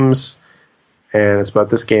themes, and it's about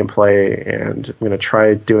this gameplay, and I'm going to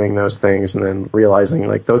try doing those things, and then realizing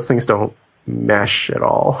like those things don't mesh at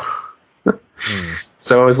all.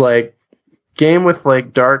 So it was like game with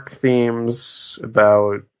like dark themes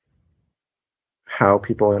about how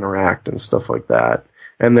people interact and stuff like that.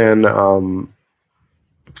 And then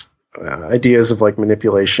ideas of like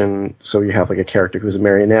manipulation. So you have like a character who's a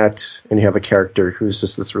marionette, and you have a character who's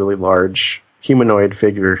just this really large humanoid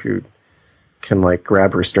figure who can like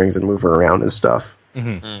grab her strings and move her around and stuff.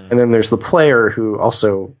 And then there's the player who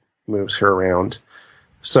also moves her around.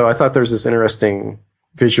 So I thought there was this interesting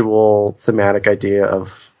visual thematic idea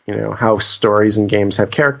of, you know, how stories and games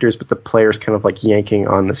have characters, but the player's kind of like yanking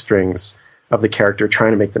on the strings of the character,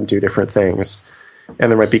 trying to make them do different things.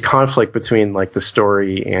 And there might be conflict between like the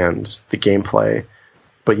story and the gameplay,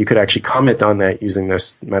 but you could actually comment on that using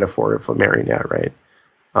this metaphor of a marionette, right?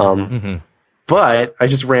 But I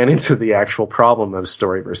just ran into the actual problem of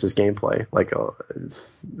story versus gameplay, like,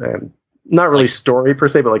 and not really story per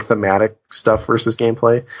se, but like thematic stuff versus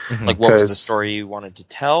gameplay. Like, what was the story you wanted to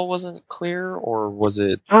tell? Wasn't clear, or was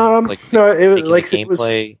it no? It was like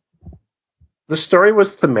gameplay. The story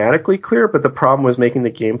was thematically clear, but the problem was making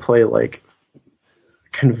the gameplay like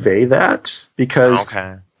convey that, because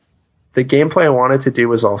the gameplay I wanted to do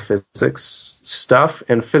was all physics stuff,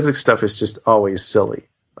 and physics stuff is just always silly.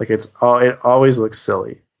 Like it always looks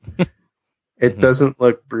silly. It doesn't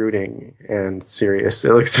look brooding and serious.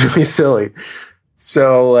 It looks really silly.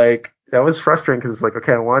 So like that was frustrating, because it's like,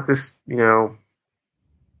 okay, I want this, you know,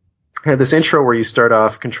 I had this intro where you start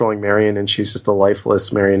off controlling Marian, and she's just a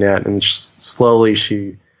lifeless marionette, and slowly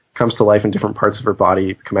she comes to life, and different parts of her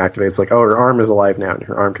body become activated. It's like, oh, her arm is alive now, and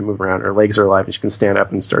her arm can move around. Her legs are alive, and she can stand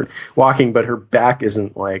up and start walking, but her back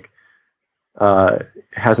isn't like,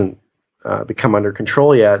 hasn't become under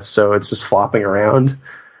control yet, so it's just flopping around.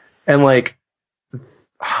 And like,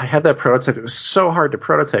 I had that prototype. It was so hard to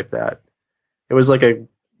prototype that. It was like a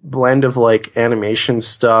blend of like animation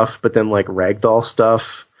stuff, but then like ragdoll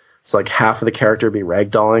stuff. It's like half of the character would be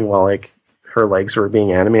ragdolling while like her legs were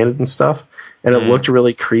being animated and stuff. And it looked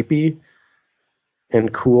really creepy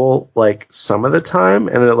and cool like some of the time,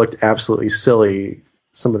 and then it looked absolutely silly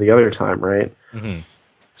some of the other time, right?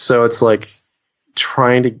 So it's like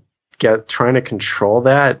trying to control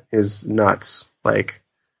that is nuts. Like,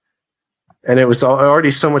 and it was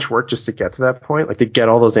already so much work just to get to that point, like to get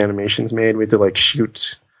all those animations made. We had to like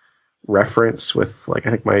shoot reference with like,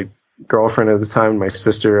 I think my girlfriend at the time, my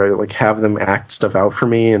sister, I'd like have them act stuff out for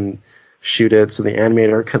me and shoot it, so the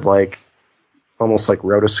animator could like almost like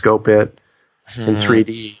rotoscope it in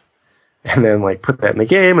 3D, and then like put that in the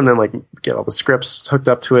game, and then like get all the scripts hooked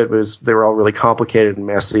up to it. They were all really complicated and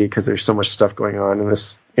messy because there's so much stuff going on in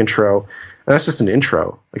this intro, and that's just an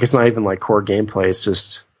intro. Like it's not even like core gameplay. It's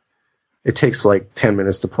just it takes like 10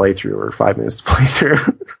 minutes to play through or 5 minutes to play through.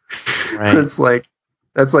 Right. It's like,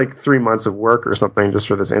 that's like 3 months of work or something just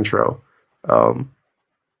for this intro.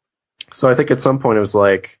 So I think at some point it was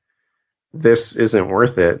like, this isn't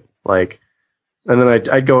worth it. Like, and then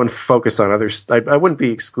I'd go and focus on others. I wouldn't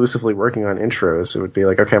be exclusively working on intros. It would be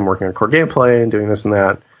like, okay, I'm working on core gameplay and doing this and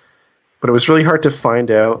that. But it was really hard to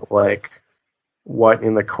find out like what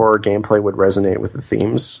in the core gameplay would resonate with the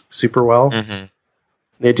themes super well. Mm-hmm.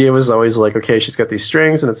 The idea was always like, okay, she's got these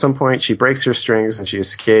strings, and at some point she breaks her strings and she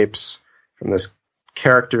escapes from this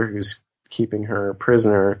character who's keeping her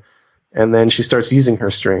prisoner, and then she starts using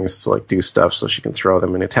her strings to like do stuff, so she can throw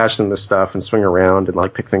them and attach them to stuff and swing around and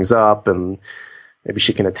like pick things up, and maybe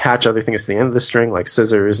she can attach other things to the end of the string, like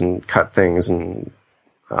scissors, and cut things, and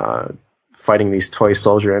fighting these toy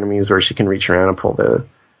soldier enemies where she can reach around and pull the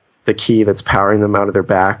key that's powering them out of their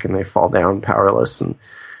back, and they fall down powerless. And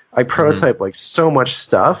I prototyped like so much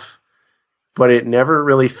stuff, but it never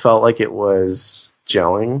really felt like it was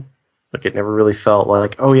gelling. Like it never really felt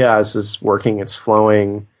like, oh yeah, this is working, it's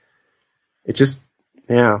flowing. It just,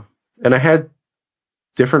 yeah. And I had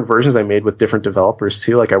different versions I made with different developers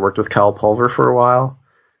too. Like I worked with Kyle Pulver for a while.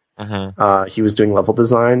 He was doing level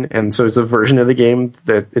design, and so it's a version of the game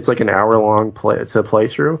that it's like an hour-long play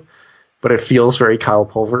through, but it feels very Kyle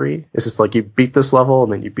Pulvery. It's just like you beat this level,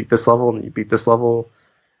 and then you beat this level, and then you beat this level.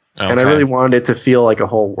 Okay. And I really wanted it to feel like a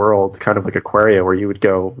whole world, kind of like Aquaria, where you would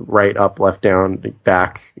go right, up, left, down,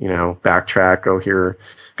 back, backtrack, go here,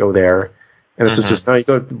 go there. And this was just, no, you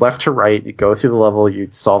go left to right, you go through the level, you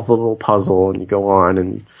solve the little puzzle, and you go on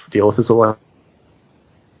and you deal with this level.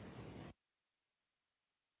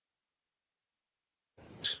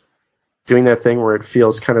 Doing that thing where it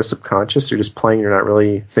feels kind of subconscious. You're just playing, you're not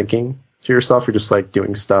really thinking to yourself, you're just like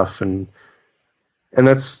doing stuff, and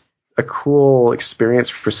that's a cool experience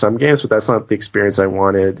for some games, but that's not the experience I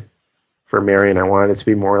wanted for Marian. I wanted it to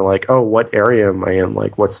be more like, oh, what area am I in?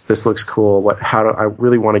 Like, this looks cool. How do I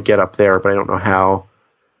really want to get up there, but I don't know how.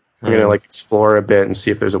 I'm gonna like explore a bit and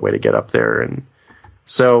see if there's a way to get up there. And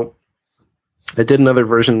so I did another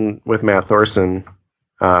version with Matt Thorson.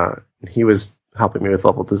 He was helping me with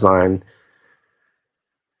level design,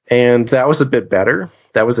 and that was a bit better.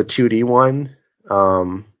 That was a 2D one.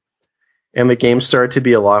 And the game started to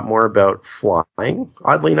be a lot more about flying,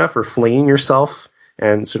 oddly enough, or flinging yourself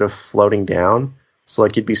and sort of floating down. So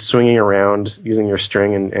like you'd be swinging around using your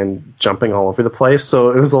string and jumping all over the place.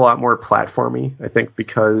 So it was a lot more platformy, I think,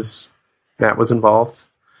 because Matt was involved.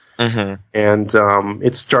 And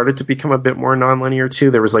it started to become a bit more nonlinear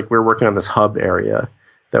too. There was like, we were working on this hub area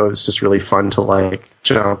that was just really fun to like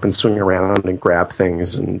jump and swing around and grab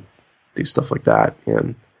things and do stuff like that.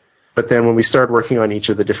 But then when we started working on each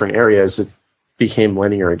of the different areas, it became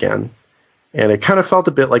linear again. And it kind of felt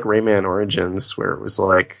a bit like Rayman Origins, where it was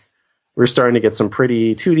like, we were starting to get some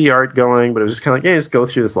pretty 2D art going, but it was just kind of like, yeah, just go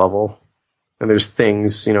through this level. And there's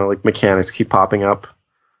things, like mechanics keep popping up.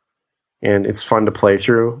 And it's fun to play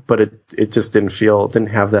through, but it just didn't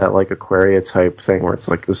have that like Aquaria type thing where it's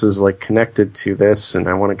like, this is like connected to this, and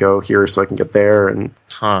I want to go here so I can get there. And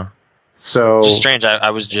so it's strange.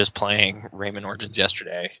 I was just playing Rayman Origins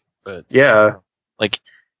yesterday. But yeah,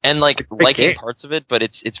 liking parts of it, but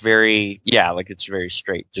it's very it's very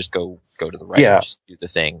straight. Just go to the right, just do the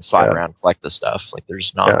thing, slide around, collect the stuff. Like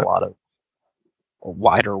there's not a lot of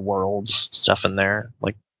wider worlds stuff in there.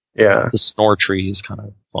 Like the snore tree is kind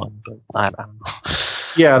of fun, but I don't know.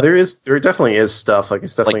 Yeah, there definitely is stuff. Like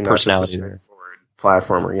it's definitely not just a straightforward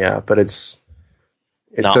platformer. But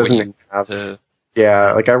it not doesn't have.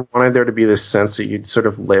 Like I wanted there to be this sense that you'd sort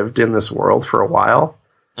of lived in this world for a while.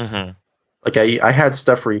 Like I had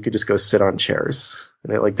stuff where you could just go sit on chairs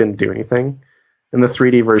and it like didn't do anything. In the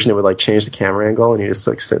 3D version, it would like change the camera angle and you just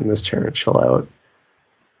like sit in this chair and chill out.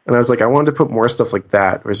 And I was like, I wanted to put more stuff like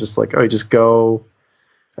that. Where it's just like, oh, you just go.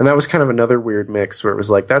 And that was kind of another weird mix where it was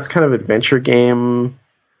like, that's kind of adventure game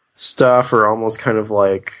stuff, or almost kind of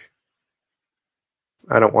like,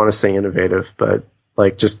 I don't want to say innovative, but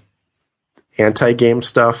like just anti-game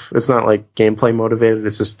stuff. It's not like gameplay motivated.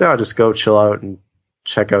 It's just, just go chill out and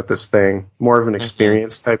check out this thing, more of an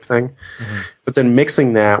experience type thing. But then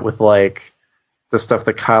mixing that with like the stuff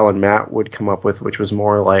that Kyle and Matt would come up with, which was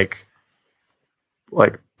more like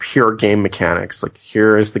pure game mechanics. Like,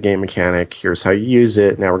 here is the game mechanic, here's how you use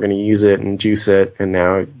it, now we're going to use it and juice it, and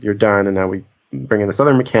now you're done, and now we bring in this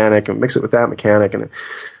other mechanic and mix it with that mechanic, and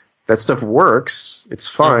that stuff works. It's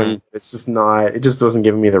fun. It's just not, it just wasn't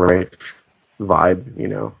giving me the right vibe,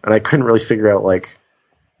 and I couldn't really figure out like,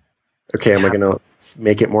 okay, am I going to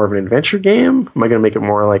make it more of an adventure game? Am I going to make it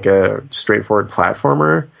more like a straightforward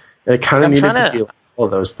platformer? And it kind of needed to be all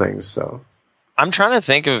of those things. So I'm trying to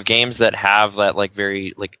think of games that have that like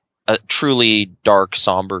very like a truly dark,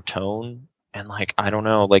 somber tone, and like I don't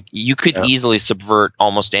know, like you could easily subvert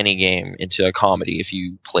almost any game into a comedy if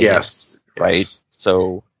you played it right. Yes.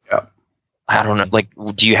 So I don't know. Like,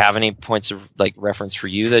 do you have any points of like reference for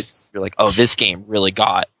you that you're like, oh, this game really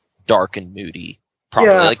got dark and moody?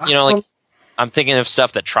 Probably, like like I'm thinking of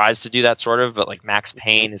stuff that tries to do that sort of, but like Max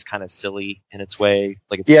Payne is kind of silly in its way.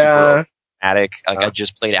 Like it's super dramatic. Like I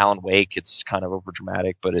just played Alan Wake. It's kind of over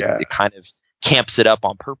dramatic, but it kind of camps it up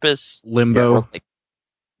on purpose. Limbo.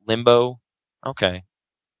 Limbo. Okay.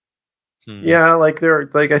 Yeah, like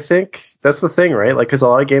I think that's the thing, right? Like, because a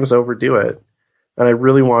lot of games overdo it. And I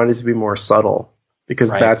really wanted it to be more subtle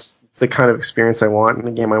because that's the kind of experience I want in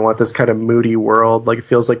a game. I want this kind of moody world. Like it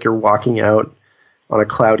feels like you're walking out on a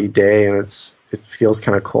cloudy day and it feels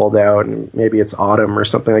kind of cold out and maybe it's autumn or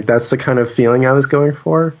something. Like that's the kind of feeling I was going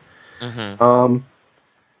for. Mm-hmm.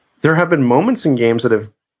 There have been moments in games that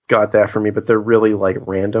have got that for me, but they're really like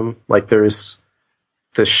random. Like there's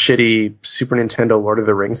the shitty Super Nintendo Lord of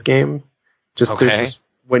the Rings game. There's this,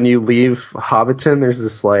 when you leave Hobbiton, there's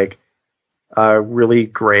this like really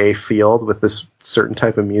gray field with this certain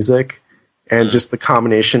type of music, and just the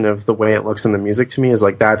combination of the way it looks in the music to me is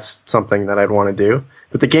like that's something that I'd want to do.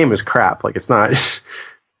 But the game is crap. Like it's not.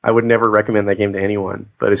 I would never recommend that game to anyone.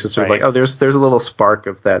 But it's just sort of like, oh, there's a little spark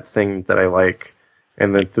of that thing that I like,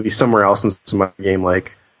 and then to be somewhere else in some other game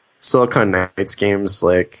like Silicon Knights games,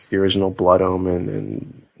 like the original Blood Omen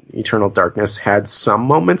and Eternal Darkness had some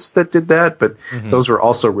moments that did that, but those were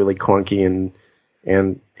also really clunky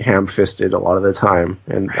and ham-fisted a lot of the time,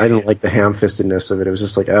 and I didn't like the ham-fistedness of it. It was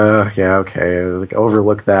just like, like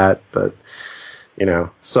overlook that, but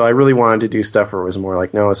so I really wanted to do stuff where it was more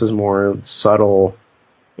like, no, this is more subtle,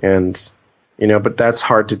 and but that's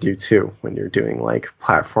hard to do too when you're doing like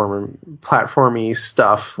platformy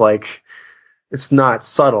stuff. Like it's not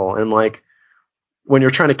subtle, and like when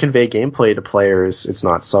you're trying to convey gameplay to players, it's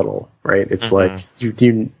not subtle, right? It's like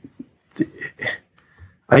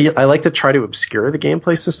I like to try to obscure the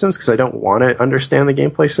gameplay systems because I don't want to understand the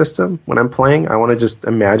gameplay system when I'm playing. I want to just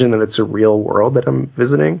imagine that it's a real world that I'm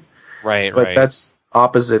visiting. Right, but that's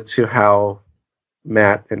opposite to how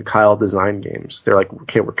Matt and Kyle design games. They're like,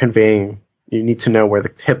 okay, we're conveying. You need to know where the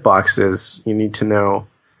hitbox is. You need to know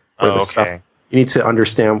where the stuff. You need to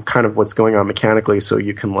understand kind of what's going on mechanically so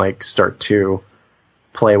you can like start to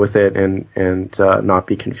play with it and not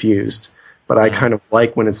be confused. But I kind of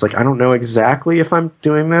like when it's like, I don't know exactly if I'm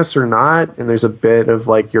doing this or not. And there's a bit of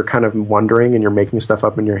like, you're kind of wondering and you're making stuff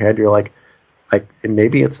up in your head. You're like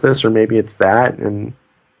maybe it's this or maybe it's that. And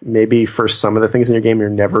maybe for some of the things in your game, you're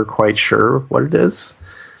never quite sure what it is.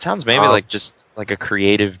 Sounds maybe like just like a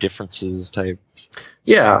creative differences type thing.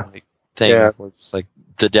 Yeah. Where it's like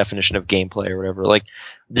the definition of gameplay or whatever. Like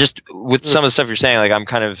just with some of the stuff you're saying, like I'm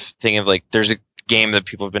kind of thinking of like, there's a game that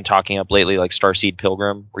people have been talking up lately, like Starseed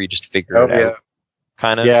Pilgrim, where you just figure it out,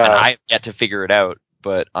 kind of. Yeah. And I have yet to figure it out,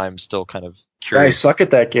 but I'm still kind of curious. I suck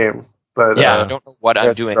at that game, but I don't know what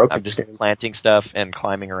I'm doing. I'm just planting stuff and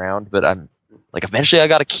climbing around, but I'm like, eventually I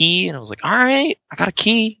got a key, and I was like, all right, I got a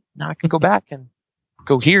key. Now I can go back and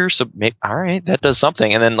go here. So maybe, all right, that does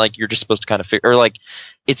something. And then like you're just supposed to kind of figure, or like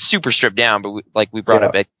it's super stripped down, but we brought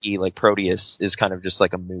up Eki, like Proteus is kind of just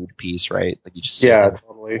like a mood piece, right? Like you just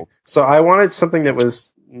totally. So I wanted something that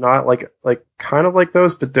was not like kind of like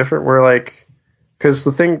those, but different. Where like, because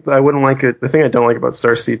the thing I don't like about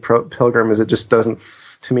Starseed Pilgrim is it just doesn't,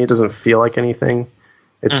 to me, it doesn't feel like anything.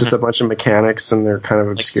 It's just a bunch of mechanics and they're kind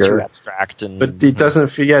of obscure, like too abstract, but it doesn't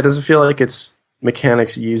feel. It doesn't feel like it's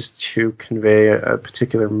mechanics used to convey a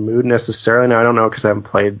particular mood necessarily. Now I don't know because I haven't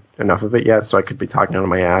played enough of it yet, so I could be talking out of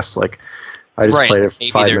my ass. Like I just played it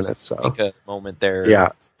for 5 minutes. So like a moment there,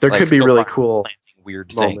 there like, could be really cool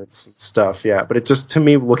weird moments and stuff. Yeah, but it just, to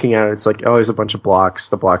me, looking at it, it's like, oh, there's a bunch of blocks.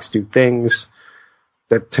 The blocks do things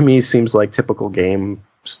that to me seems like typical game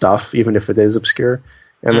stuff, even if it is obscure.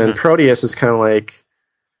 And then Proteus is kind of like,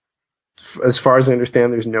 as far as I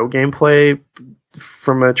understand, there's no gameplay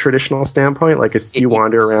from a traditional standpoint. Like you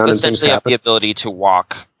wander around and things happen. Have the ability to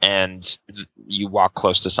walk, and you walk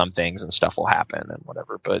close to some things and stuff will happen and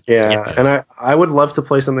whatever. But and I would love to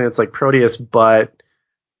play something that's like Proteus, but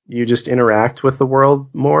you just interact with the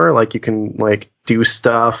world more. Like you can like do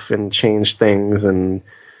stuff and change things and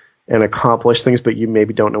accomplish things, but you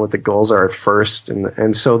maybe don't know what the goals are at first.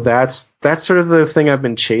 And so that's sort of the thing I've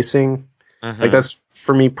been chasing. Like that's,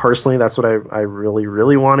 for me personally, that's what I really,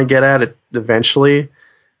 really want to get at it eventually.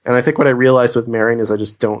 And I think what I realized with Marian is I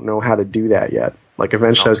just don't know how to do that yet. Like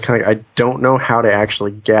eventually I was kind of, I don't know how to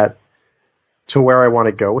actually get to where I want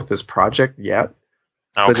to go with this project yet.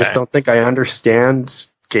 So I just don't think I understand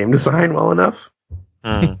game design well enough.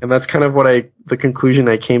 And that's kind of the conclusion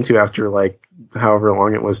I came to after like however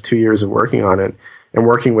long it was, 2 years of working on it and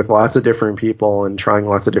working with lots of different people and trying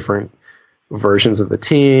lots of different versions of the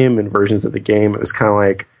team and versions of the game. It was kind of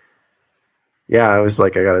like, yeah, I was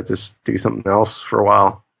like, I gotta just do something else for a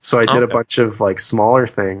while. So I did a bunch of like smaller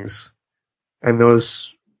things, and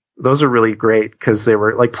those are really great because they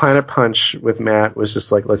were like Planet Punch with Matt was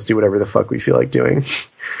just like, let's do whatever the fuck we feel like doing,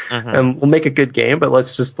 and we'll make a good game, but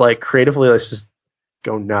let's just like creatively, let's just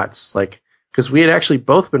go nuts. Like, because we had actually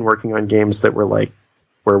both been working on games that were like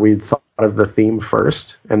where we thought of the theme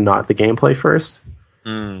first and not the gameplay first.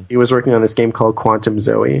 He was working on this game called Quantum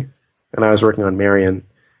Zoe, and I was working on Marian,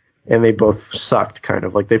 and they both sucked kind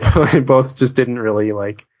of like they both just didn't really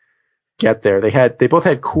like get there. They both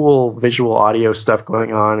had cool visual audio stuff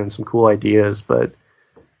going on and some cool ideas, but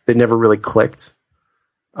they never really clicked.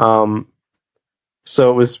 So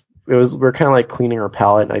we're kind of like cleaning our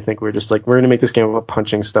palate, and I think we're just like, we're going to make this game about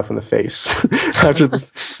punching stuff in the face. After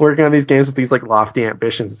this, working on these games with these like lofty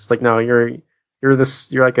ambitions, it's like, no, you're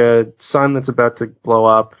like a sun that's about to blow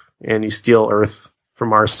up, and you steal Earth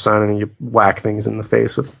from our sun, and then you whack things in the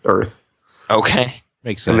face with Earth. Okay.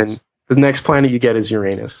 Makes sense. And then the next planet you get is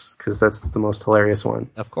Uranus, because that's the most hilarious one.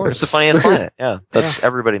 Of course. It's the funniest planet. Yeah.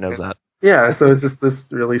 Everybody knows that. Yeah, so it's just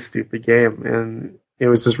this really stupid game, and it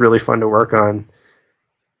was just really fun to work on.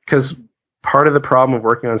 Because part of the problem of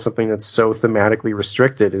working on something that's so thematically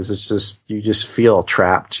restricted is it's just, you just feel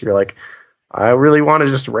trapped. You're like, I really want to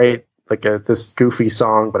just write like this goofy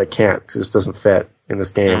song, but I can't because it doesn't fit in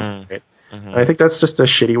this game. Right? And I think that's just a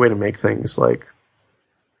shitty way to make things. Like,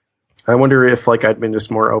 I wonder if like I'd been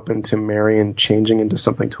just more open to Marian changing into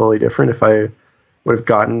something totally different, if I would have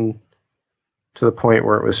gotten to the point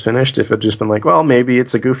where it was finished, if it had just been like, well, maybe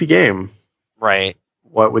it's a goofy game. Right.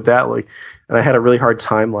 What would that like? And I had a really hard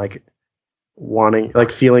time like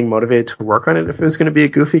feeling motivated to work on it if it was going to be a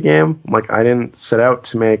goofy game. Like, I didn't set out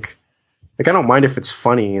to make, like, I don't mind if it's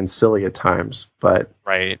funny and silly at times, but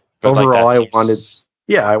right. Overall, I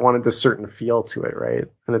wanted this certain feel to it, right?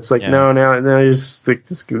 And it's like, no, it's just like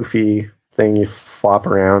this goofy thing you flop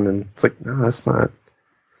around, and it's like, no, that's not.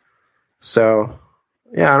 So,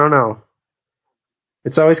 yeah, I don't know.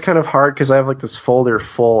 It's always kind of hard because I have like this folder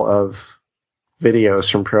full of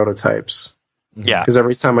videos from prototypes. Yeah. Because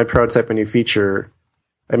every time I prototype a new feature,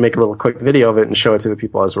 I make a little quick video of it and show it to the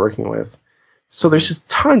people I was working with. So there's just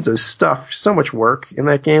tons of stuff, so much work in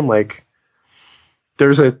that game. Like,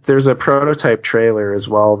 there's a prototype trailer as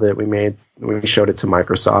well that we made. We showed it to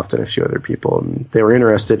Microsoft and a few other people, and they were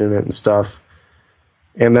interested in it and stuff.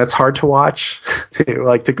 And that's hard to watch,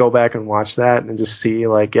 to go back and watch that and just see,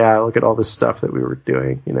 like, yeah, look at all this stuff that we were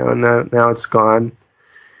doing, and now it's gone.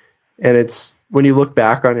 And it's, when you look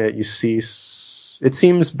back on it, you see it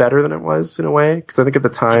seems better than it was in a way, because I think at the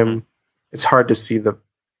time it's hard to see the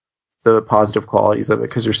positive qualities of it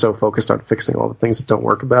because you're so focused on fixing all the things that don't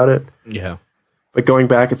work about it. Yeah. But going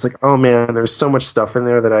back, it's like, oh man, there's so much stuff in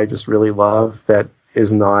there that I just really love that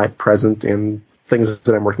is not present in things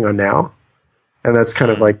that I'm working on now. And that's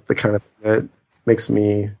kind of like the kind of thing that makes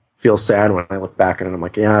me feel sad when I look back on it. I'm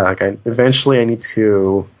like, yeah, like eventually I need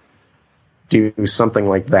to do something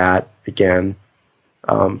like that again.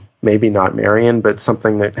 Maybe not Marian, but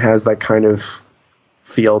something that has that kind of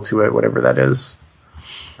feel to it, whatever that is.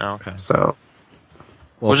 Oh, okay. So,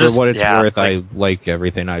 well, for what it's worth, I like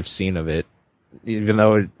everything I've seen of it, even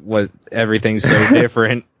though everything's so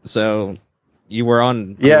different. So you were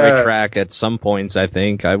on the right track at some points, I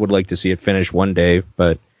think. I would like to see it finish one day,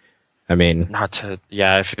 but I mean,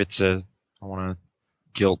 if it's I want to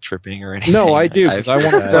guilt tripping or anything. No, I do, because I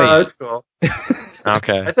want to play. No, that's cool.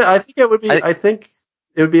 Okay. I think it would be. I think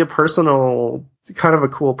it would be a kind of a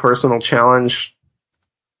cool personal challenge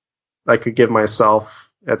I could give myself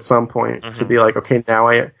at some point to be like, okay,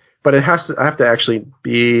 but I have to actually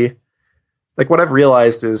be like, what I've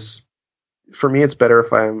realized is, for me, it's better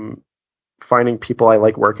if I'm finding people I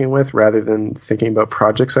like working with rather than thinking about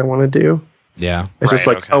projects I want to do. Yeah. It's just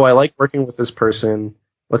like, I like working with this person.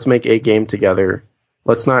 Let's make a game together.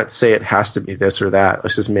 Let's not say it has to be this or that.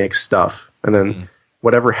 Let's just make stuff. And then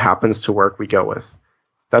whatever happens to work, we go with.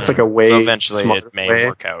 That's like a way. So eventually it may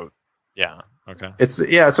work out. Yeah. Okay. It's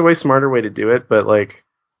a way smarter way to do it, but like,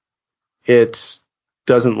 it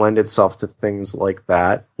doesn't lend itself to things like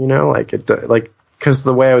that, because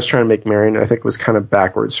the way I was trying to make Marian, I think, was kind of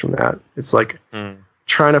backwards from that. It's like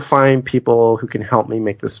trying to find people who can help me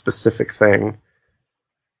make this specific thing,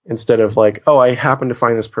 instead of like, oh, I happen to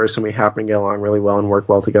find this person, we happen to get along really well and work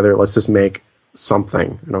well together, let's just make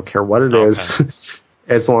something. I don't care what it is,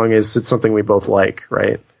 as long as it's something we both like,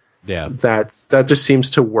 right? Yeah. That just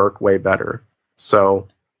seems to work way better. So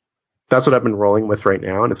that's what I've been rolling with right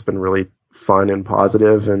now, and it's been really fun and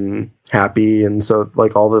positive and happy. And so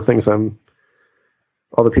like all the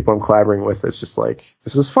people I'm collaborating with, it's just like,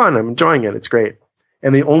 this is fun. I'm enjoying it. It's great.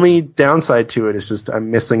 And the only downside to it is just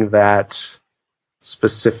I'm missing that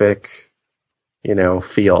specific,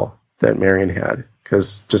 feel that Marian had,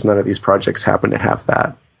 because just none of these projects happen to have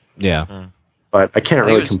that. Yeah. But I can't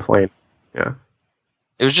really complain. Yeah.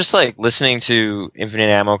 It was just like listening to Infinite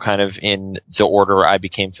Ammo kind of in the order I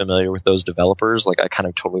became familiar with those developers. Like I kind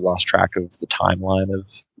of totally lost track of the timeline of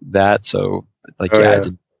that. So like, I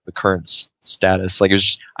did the current status. Like it was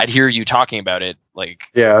just, I'd hear you talking about it like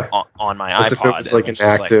on my iPod. As if it was like an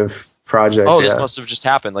active project. Oh, this must have just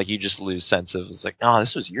happened. Like you just lose sense of, it's like, no,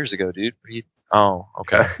 this was years ago, dude. Oh,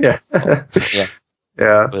 okay. Yeah. Yeah.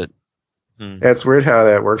 Yeah. But yeah, it's weird how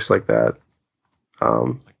that works like that.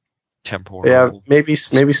 Temporal. Yeah, maybe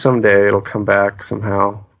someday it'll come back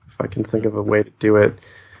somehow if I can think of a way to do it.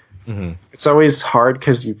 Mm-hmm. It's always hard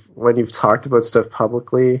because when you've talked about stuff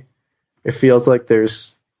publicly, it feels like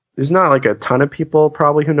there's not like a ton of people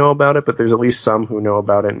probably who know about it, but there's at least some who know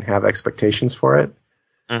about it and have expectations for it.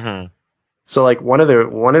 Mm-hmm. So like one of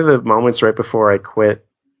the moments right before I quit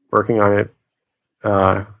working on it,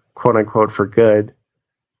 quote unquote, for good,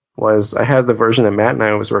 was I had the version that Matt and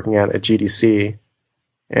I was working at GDC.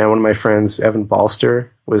 And one of my friends, Evan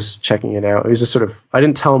Balster, was checking it out. He was just I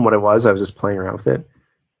didn't tell him what it was. I was just playing around with it.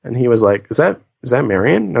 And he was like, is that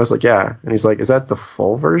Marian? And I was like, yeah. And he's like, is that the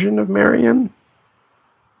full version of Marian?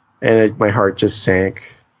 And my heart just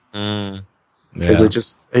sank.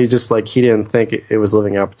 Because he didn't think it was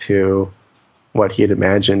living up to what he had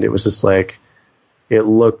imagined. It was just like, it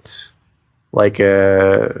looked like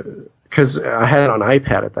because I had it on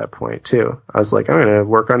iPad at that point too. I was like, I'm going to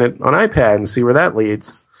work on it on iPad and see where that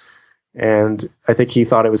leads. And I think he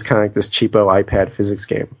thought it was kind of like this cheapo iPad physics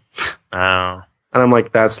game. Oh. And I'm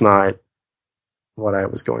like, that's not what I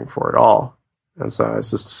was going for at all. And so I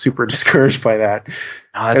was just super discouraged by that.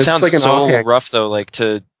 It sounds like so rough though, like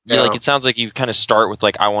like it sounds like you kind of start with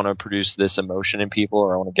like, I want to produce this emotion in people,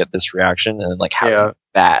 or I want to get this reaction, and then like how do you do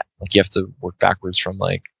that? Like you have to work backwards from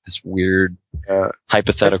like this weird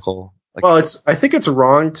hypothetical. I think it's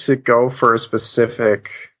wrong to go for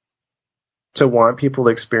to want people to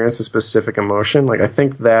experience a specific emotion. Like I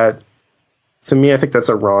think that's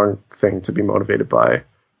a wrong thing to be motivated by.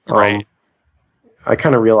 Right. I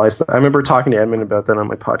kind of realized that. I remember talking to Edmund about that on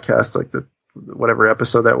my podcast, like whatever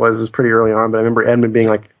episode that was pretty early on, but I remember Edmund being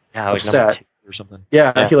like upset or something.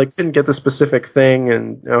 Yeah, he like didn't get the specific thing,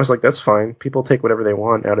 and I was like, that's fine. People take whatever they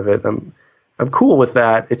want out of it. I'm cool with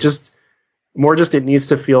that. It just it needs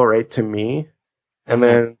to feel right to me. And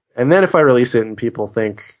then if I release it and people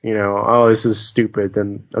think, oh, this is stupid,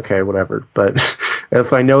 then okay, whatever. But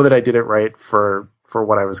if I know that I did it right for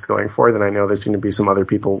what I was going for, then I know there's going to be some other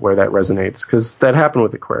people where that resonates, because that happened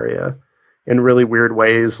with Aquaria in really weird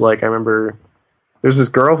ways. Like I remember there's this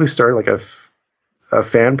girl who started like a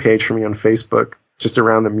fan page for me on Facebook just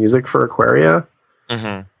around the music for Aquaria.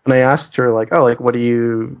 Mm-hmm. And I asked her like, oh, like, what do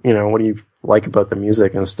you like about the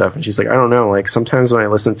music and stuff? And she's like, I don't know. Like sometimes when I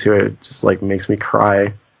listen to it, it just like makes me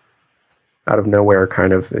cry out of nowhere,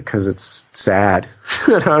 kind of, because it's sad.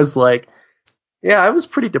 And I was like, yeah, I was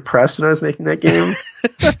pretty depressed when I was making that game.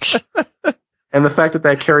 And the fact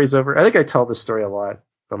that carries over, I think I tell this story a lot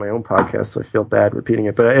on my own podcast, so I feel bad repeating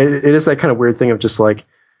it, but it is that kind of weird thing of just like,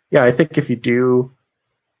 yeah, I think if you do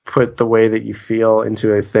put the way that you feel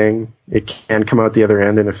into a thing, it can come out the other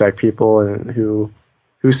end and affect people and who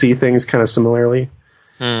see things kind of similarly.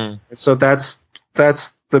 And so that's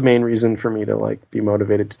the main reason for me to like be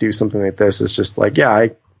motivated to do something like this, is just like, yeah,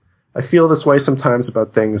 I feel this way sometimes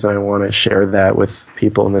about things, and I want to share that with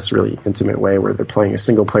people in this really intimate way, where they're playing a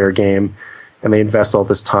single player game and they invest all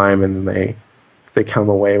this time and then they come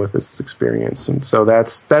away with this experience. And so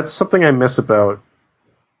that's something I miss about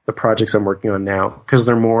the projects I'm working on now, because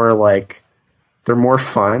they're more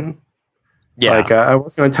fun. Yeah. Like I'm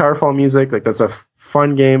working on Towerfall music. Like that's a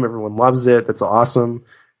fun game. Everyone loves it. That's awesome.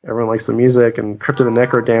 Everyone likes the music. And Crypt of the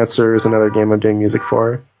Necro Dancer is another game I'm doing music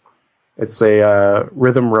for. It's a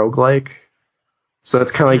rhythm roguelike. So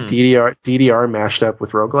it's kind of like DDR mashed up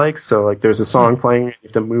with roguelikes. So like there's a song playing, you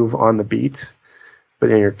have to move on the beat, but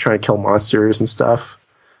then you're trying to kill monsters and stuff.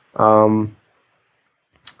 And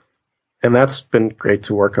that's been great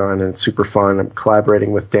to work on, and it's super fun. I'm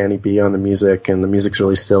collaborating with Danny B on the music, and the music's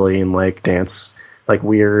really silly and like dance, like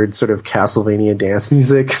weird sort of Castlevania dance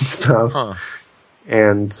music and stuff. Huh.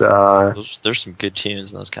 And there's some good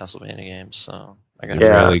tunes in those Castlevania games, so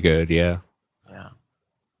really good, yeah. Yeah.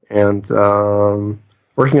 And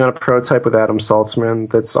working on a prototype with Adam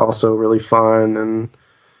Saltzman that's also really fun, and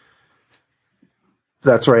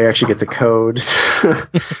that's where I actually get to code,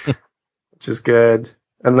 which is good.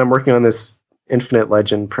 And then I'm working on this Infinite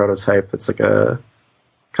Legend prototype. It's like a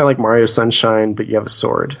kind of like Mario Sunshine, but you have a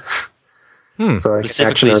sword. So like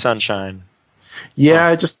specifically Sunshine.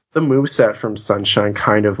 Yeah, just the moveset from Sunshine,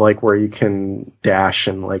 kind of like where you can dash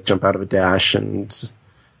and like jump out of a dash, and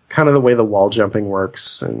kind of the way the wall jumping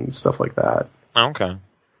works and stuff like that. Okay.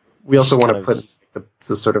 We also want to put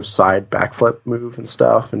the sort of side backflip move and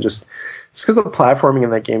stuff, and just because the platforming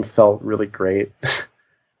in that game felt really great.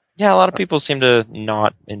 Yeah, a lot of people seem to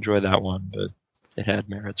not enjoy that one, but it had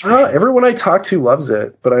merits. Sure. Everyone I talk to loves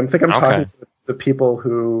it, but I think I'm talking to the people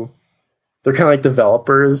who they're kind of like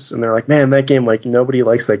developers, and they're like, "Man, that game, like nobody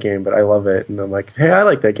likes that game, but I love it." And I'm like, "Hey, I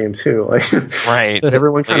like that game too." Like, right?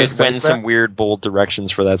 Everyone kind of went in some weird, bold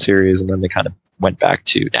directions for that series, and then they kind of went back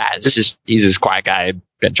to, he's this quiet guy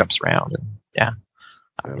that jumps around, and yeah.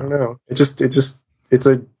 I don't know. It's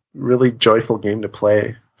a really joyful game to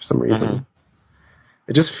play for some reason. Mm-hmm.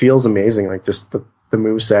 It just feels amazing, like just the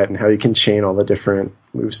moveset and how you can chain all the different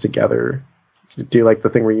moves together. You do like the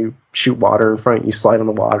thing where you shoot water in front, you slide on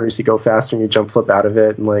the water as you go faster, and you jump flip out of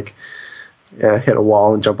it, and like hit a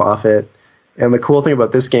wall and jump off it. And the cool thing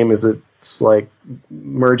about this game is it's like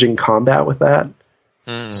merging combat with that.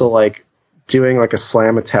 So like doing like a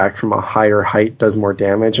slam attack from a higher height does more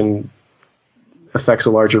damage and affects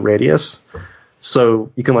a larger radius.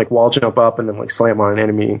 So you can like wall jump up and then like slam on an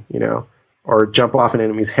enemy, you know, or jump off an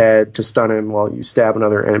enemy's head to stun him while you stab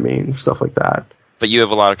another enemy and stuff like that. But you have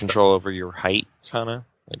a lot of control over your height, kind of?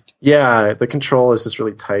 Yeah, the control is just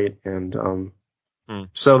really tight. And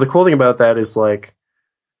so the cool thing about that is like,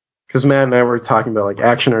 because Matt and I were talking about like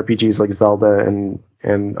action RPGs like Zelda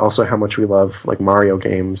and also how much we love like Mario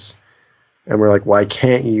games. And we're like, why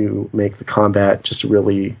can't you make the combat just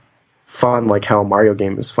really fun like how a Mario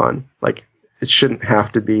game is fun? Like, it shouldn't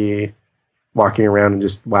have to be walking around and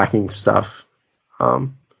just whacking stuff.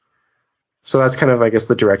 So that's kind of, I guess,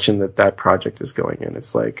 the direction that project is going in.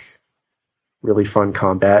 It's like really fun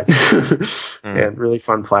combat and really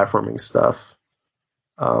fun platforming stuff.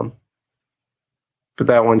 But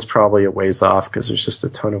that one's probably a ways off because there's just a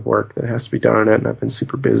ton of work that has to be done on it, and I've been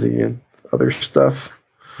super busy and other stuff.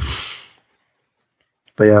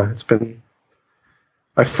 But yeah,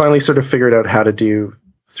 I finally sort of figured out how to do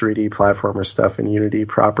 3D platformer stuff in Unity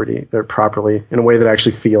properly in a way that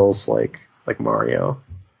actually feels like Mario.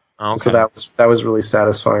 Okay. So that was really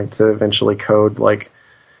satisfying to eventually code like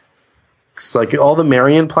all the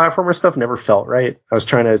Marian platformer stuff never felt right. I was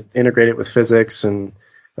trying to integrate it with physics, and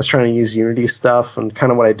I was trying to use Unity stuff, and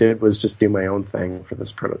kind of what I did was just do my own thing for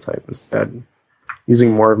this prototype instead,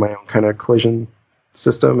 using more of my own kind of collision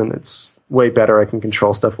system, and it's way better. I can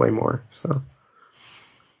control stuff way more. So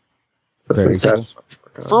that's been satisfying.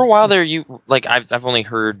 For a while there, you like I've only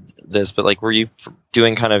heard this, but like, were you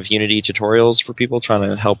doing kind of Unity tutorials for people, trying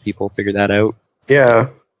to help people figure that out? Yeah.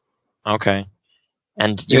 Okay.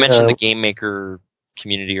 And you mentioned the game maker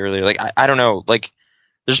community earlier. Like, I don't know. Like,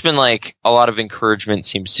 there's been like a lot of encouragement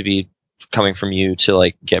seems to be coming from you to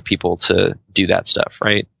like get people to do that stuff,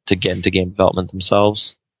 right? To get into game development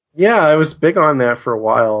themselves. Yeah, I was big on that for a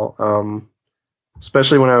while,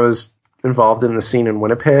 especially when I was involved in the scene in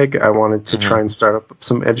Winnipeg. I wanted to try and start up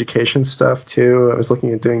some education stuff too. I was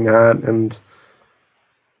looking at doing that, and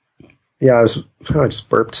yeah, I just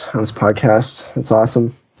burped on this podcast. It's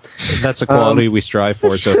awesome. That's the quality we strive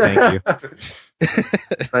for, so thank you.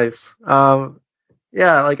 Nice.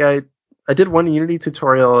 Yeah, like I did one Unity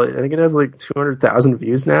tutorial. I think it has like 200,000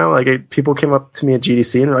 views now. Like people came up to me at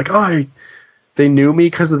GDC and they're like, "Oh, they knew me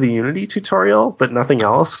because of the Unity tutorial, but nothing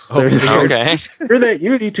else." They're just okay. You're that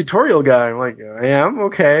Unity tutorial guy. I'm like, I am,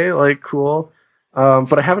 okay, like cool.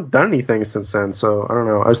 But I haven't done anything since then, so I don't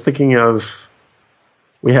know. I was thinking of,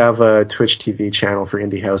 we have a Twitch TV channel for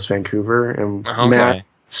Indie House Vancouver, and Matt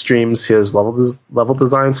streams his level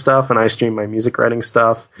design stuff, and I stream my music writing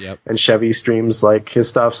stuff. Yep. And Chevy streams like his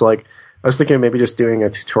stuff. So like, I was thinking of maybe just doing a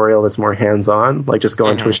tutorial that's more hands-on, like just go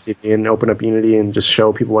on Twitch TV and open up Unity and just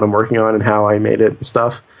show people what I'm working on and how I made it and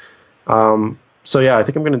stuff. So yeah, I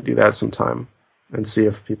think I'm going to do that sometime and see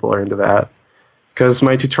if people are into that. Because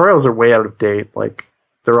my tutorials are way out of date. Like,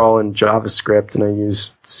 they're all in JavaScript, and I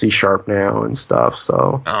use C# now and stuff.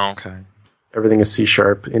 So everything is C#.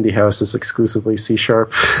 Indie House is exclusively C#.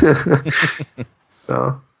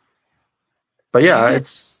 So, but yeah,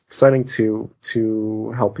 it's exciting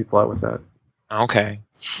to help people out with that. Okay.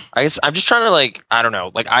 I guess I'm just trying to like, I don't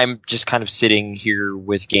know, like I'm just kind of sitting here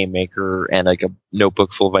with Game Maker and like a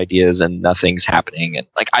notebook full of ideas and nothing's happening. And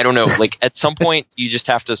like, I don't know, like at some point you just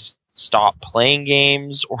have to stop playing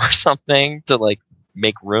games or something to like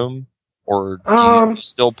make room, or do you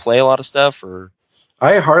still play a lot of stuff, or?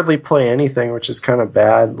 I hardly play anything, which is kind of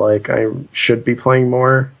bad. Like, I should be playing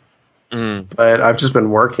more, but I've just been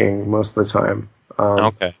working most of the time.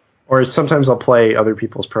 Okay. Or sometimes I'll play other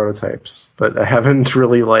people's prototypes, but I haven't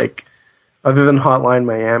really, like, other than Hotline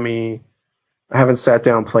Miami, I haven't sat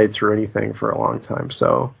down and played through anything for a long time.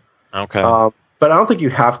 So, Okay. but I don't think you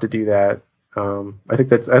have to do that. I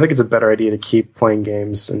think it's a better idea to keep playing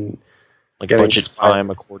games and like budget time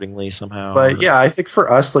accordingly somehow. But yeah, I think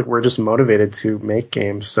for us, like, we're just motivated to make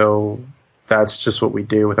games, so that's just what we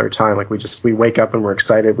do with our time. Like, we wake up and we're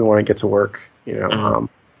excited, we want to get to work, you know.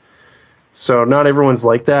 So not everyone's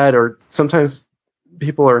like that, or sometimes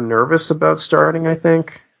people are nervous about starting, I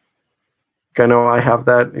think. I know I have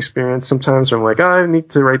that experience sometimes where I'm like, I need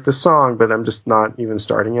to write this song, but I'm just not even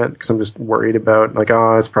starting it because I'm just worried about, like,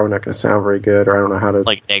 it's probably not going to sound very good, or I don't know how to...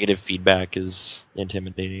 Like, negative feedback is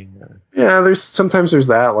intimidating? Or... Yeah, sometimes there's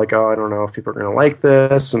that, like, I don't know if people are going to like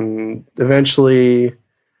this, and eventually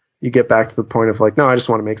you get back to the point of, like, no, I just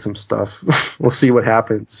want to make some stuff. We'll see what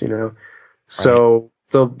happens, you know? So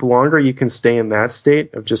the longer you can stay in that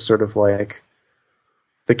state of just sort of, like,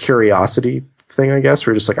 the curiosity thing, I guess,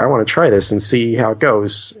 we're just like, I want to try this and see how it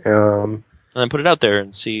goes, and then put it out there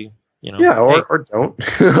and see, you know. Yeah, or don't.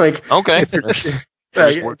 Like, okay.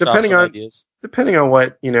 Depending on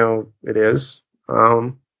what, you know, it is.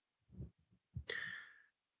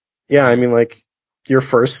 Yeah, I mean, like, the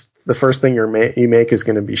first thing you make is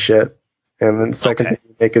going to be shit, and then the second thing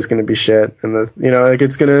you make is going to be shit, and like,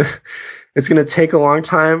 it's gonna take a long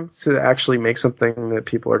time to actually make something that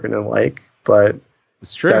people are going to like, but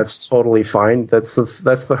it's true. That's totally fine. That's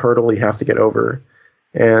the hurdle you have to get over.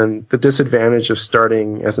 And the disadvantage of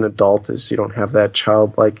starting as an adult is you don't have that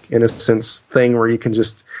childlike innocence thing where you can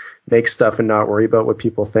just make stuff and not worry about what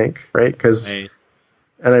people think, right? And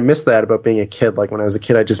I miss that about being a kid. Like, when I was a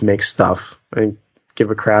kid, I just make stuff. I didn't give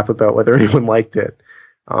a crap about whether anyone liked it.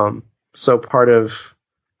 So part of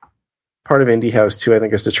Indie House too, I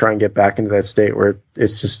think, is to try and get back into that state where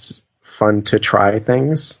it's just fun to try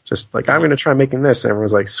things. Just like, I'm going to try making this, and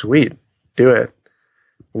everyone's like, sweet, do it.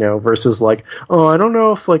 You know, versus like, I don't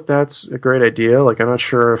know if, like, that's a great idea. Like, I'm not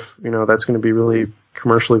sure if, you know, that's going to be really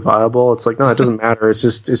commercially viable. It's like, no, it doesn't matter. It's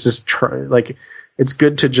just try. Like, it's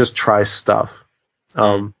good to just try stuff.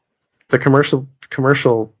 The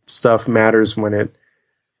commercial stuff matters when it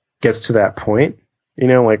gets to that point. You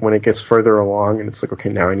know, like, when it gets further along and it's like, okay,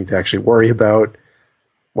 now I need to actually worry about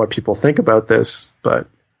what people think about this. But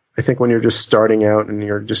I think when you're just starting out and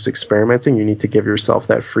you're just experimenting, you need to give yourself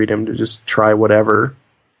that freedom to just try whatever.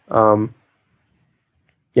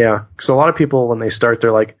 Yeah, because a lot of people, when they start,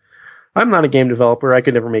 they're like, I'm not a game developer, I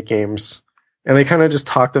could never make games. And they kind of just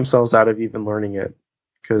talk themselves out of even learning it.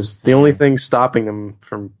 Because the only thing stopping them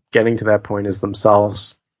from getting to that point is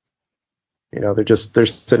themselves. You know, they're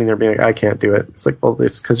sitting there being like, I can't do it. It's like, well,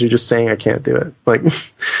 it's because you're just saying I can't do it. Like,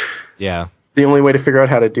 yeah. The only way to figure out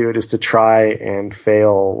how to do it is to try and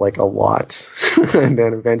fail, like, a lot, and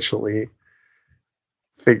then eventually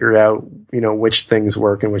figure out, you know, which things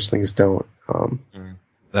work and which things don't.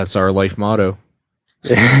 That's our life motto.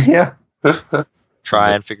 Yeah.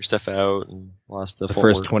 Try and figure stuff out and lost the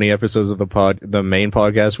first 20 episodes of the main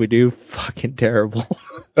podcast we do, fucking terrible.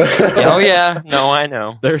 Oh yeah, no, I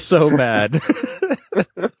know. They're so bad.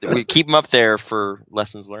 We keep them up there for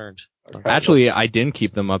lessons learned. Actually, I didn't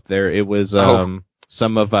keep them up there. It was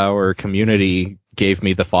some of our community gave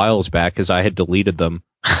me the files back because I had deleted them.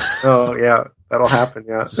 Oh yeah, that'll happen.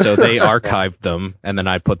 Yeah. So they archived them and then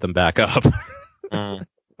I put them back up.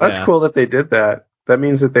 That's cool that they did that. That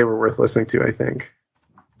means that they were worth listening to, I think.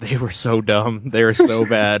 They were so dumb. They were so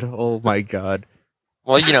bad. Oh my god.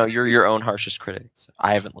 Well, you know, you're your own harshest critic. So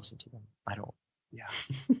I haven't listened to them. I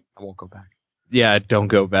won't go back. Yeah, don't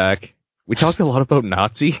go back. We talked a lot about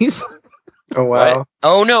Nazis. Oh, wow. What?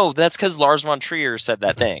 Oh, no, that's because Lars von Trier said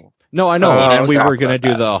that thing. No, I know. And we were going to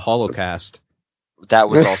do the Holocaust. That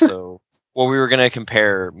was also... Well, we were going to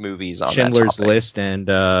compare movies on Schindler's that topic. List and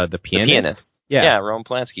The Pianist. Yeah, Roman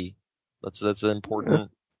Polanski. That's an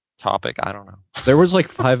important topic. I don't know. There was like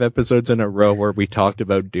 5 episodes in a row where we talked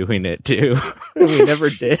about doing it, too. We never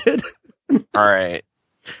did. All right.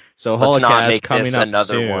 So Holocaust coming up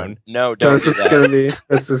another soon. One. No, don't do that.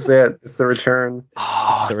 This is it. It's the return.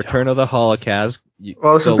 It's the return of the Holocaust.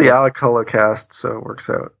 Well, this is the Alec Holowka, so it works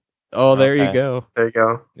out. Oh, there you go. There you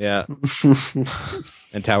go. Yeah.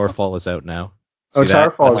 And Towerfall is out now.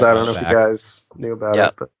 Towerfall is out. I don't know if you guys knew about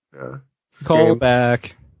it, but call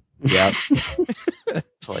back. Yeah.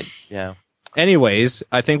 Anyways,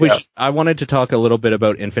 I think I wanted to talk a little bit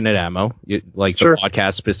about Infinite Ammo, like the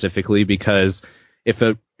podcast specifically, because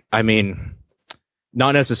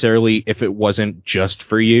not necessarily if it wasn't just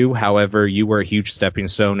for you. However, you were a huge stepping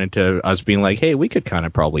stone into us being like, hey, we could kind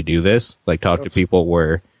of probably do this. Like, talk to people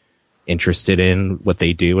we're interested in what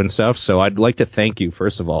they do and stuff. So I'd like to thank you,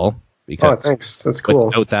 first of all. Because thanks. That's cool.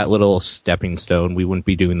 Without that little stepping stone, we wouldn't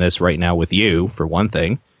be doing this right now with you, for one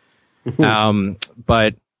thing.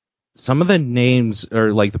 But some of the names,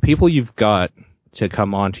 or like the people you've got to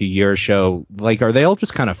come onto your show, like, are they all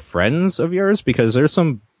just kind of friends of yours? Because there's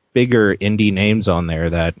some bigger indie names on there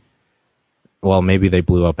that, well, maybe they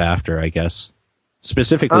blew up after, I guess.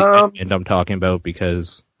 Specifically, Edmund I'm talking about,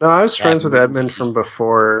 because... No, I was friends with Edmund from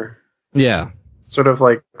before. Yeah. Sort of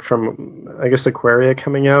like from, I guess, Aquaria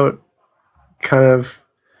coming out. Kind of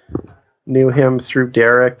knew him through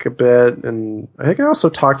Derek a bit, and I think I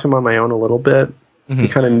also talked to him on my own a little bit. We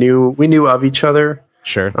kind of knew of each other.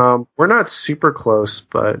 Sure. We're not super close,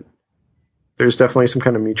 but there's definitely some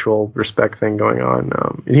kind of mutual respect thing going on.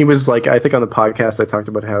 And he was like, I think on the podcast I talked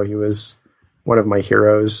about how he was one of my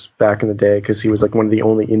heroes back in the day, because he was like one of the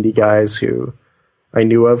only indie guys who I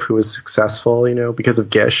knew of who was successful, because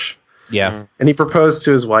of Gish. Yeah. And he proposed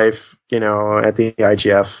to his wife, at the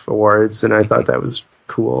IGF Awards, and I thought that was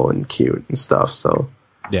cool and cute and stuff. So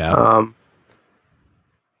yeah.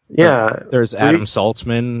 Yeah. There's Adam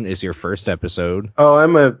Saltzman is your first episode. Oh,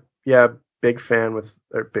 I'm a big friend of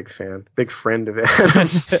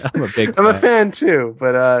Adam's. I'm a fan too,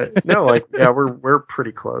 but no, like, yeah, we're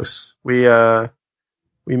pretty close. We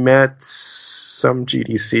met some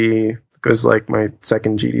GDC. It was like my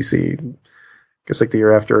second GDC. I guess like the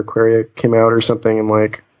year after Aquaria came out or something, and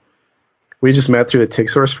like we just met through the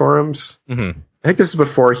TigSource forums. I think this is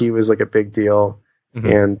before he was like a big deal.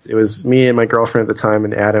 And it was me and my girlfriend at the time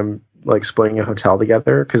and Adam like splitting a hotel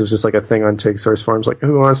together, because it was just like a thing on TigSource forums, like,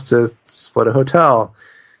 who wants to split a hotel?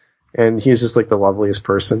 And he's just like the loveliest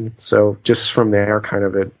person. So just from there, kind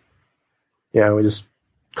of we just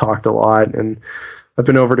talked a lot. And I've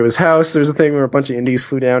been over to his house. There's a thing where a bunch of indies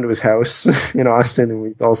flew down to his house in Austin, and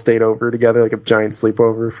we all stayed over together, like a giant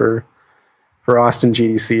sleepover for Austin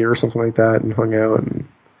GDC or something like that, and hung out. And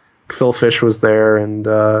Phil Fish was there,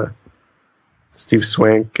 and Steve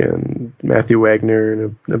Swank and Matthew Wagner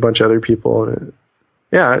and a bunch of other people. And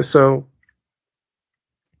so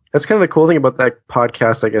that's kind of the cool thing about that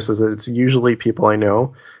podcast, I guess, is that it's usually people I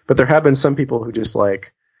know, but there have been some people who just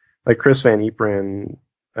like Chris Van Yperen.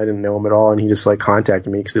 I didn't know him at all, and he just like contacted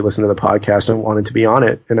me because he listened to the podcast and wanted to be on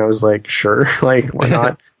it. And I was like, sure, like, why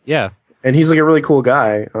not? Yeah. And he's like a really cool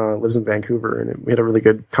guy, lives in Vancouver, and we had a really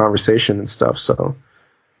good conversation and stuff. So,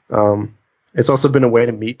 it's also been a way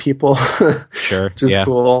to meet people. Sure. Which is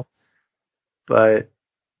cool. But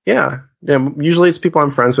yeah, usually it's people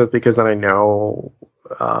I'm friends with because then I know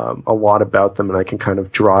a lot about them and I can kind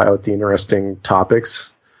of draw out the interesting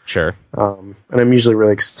topics. Sure. And I'm usually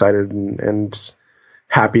really excited and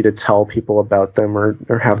happy to tell people about them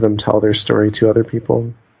or have them tell their story to other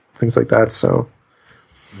people, things like that. So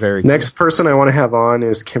very next person I want to have on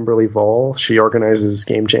is Kimberly Vole. She organizes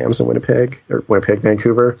game jams in Winnipeg,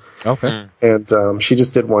 Vancouver. Okay. And she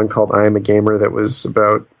just did one called I Am a Gamer that was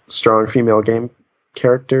about strong female game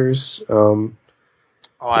characters. It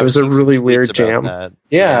was a really weird jam.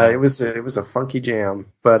 Yeah, it was a funky jam.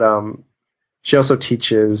 But she also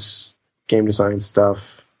teaches game design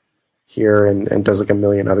stuff here and does like a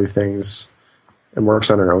million other things and works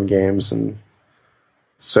on her own games. And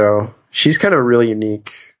so she's kind of a really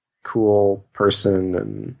unique, cool person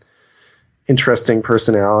and interesting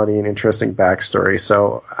personality and interesting backstory.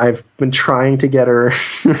 So I've been trying to get her.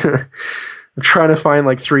 I'm trying to find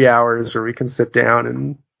like 3 hours where we can sit down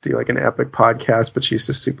and do like an epic podcast, but she's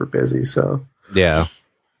just super busy. So yeah,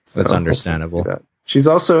 that's understandable. She's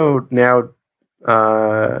also now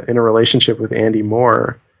in a relationship with Andy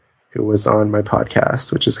Moore, who was on my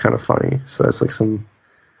podcast, which is kind of funny. So that's like some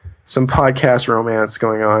podcast romance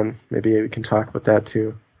going on. Maybe we can talk about that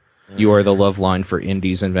too. You are the love line for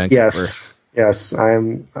indies in Vancouver. Yes,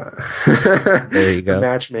 I'm. There you go.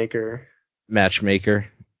 Matchmaker.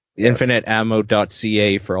 Yes.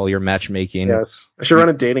 InfiniteAmmo.ca for all your matchmaking. Yes, I should run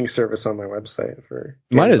a dating service on my website for.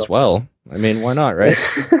 Might as well. I mean, why not, right?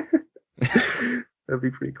 That'd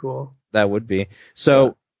be pretty cool. That would be.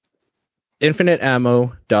 So,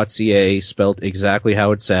 InfiniteAmmo.ca, spelled exactly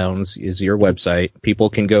how it sounds, is your website. People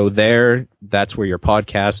can go there. That's where your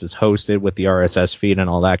podcast is hosted with the RSS feed and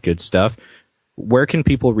all that good stuff. Where can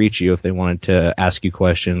people reach you if they wanted to ask you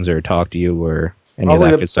questions or talk to you or any of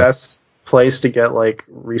that good stuff? The best place to get like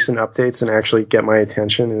recent updates and actually get my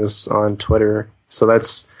attention is on Twitter. So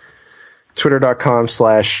that's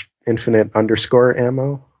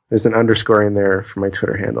twitter.com/infinite_ammo. There's an underscore in there for my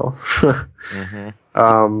Twitter handle.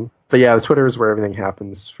 But yeah, the Twitter is where everything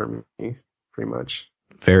happens for me. pretty much.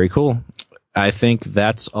 Very cool. I think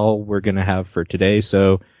that's all we're going to have for today.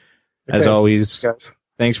 So, as always,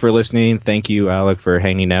 thanks for listening. Thank you, Alec, for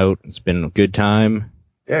hanging out. It's been a good time.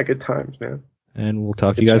 Yeah, good times, man. And we'll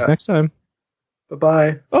talk to you guys next time.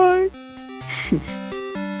 Bye-bye. Bye.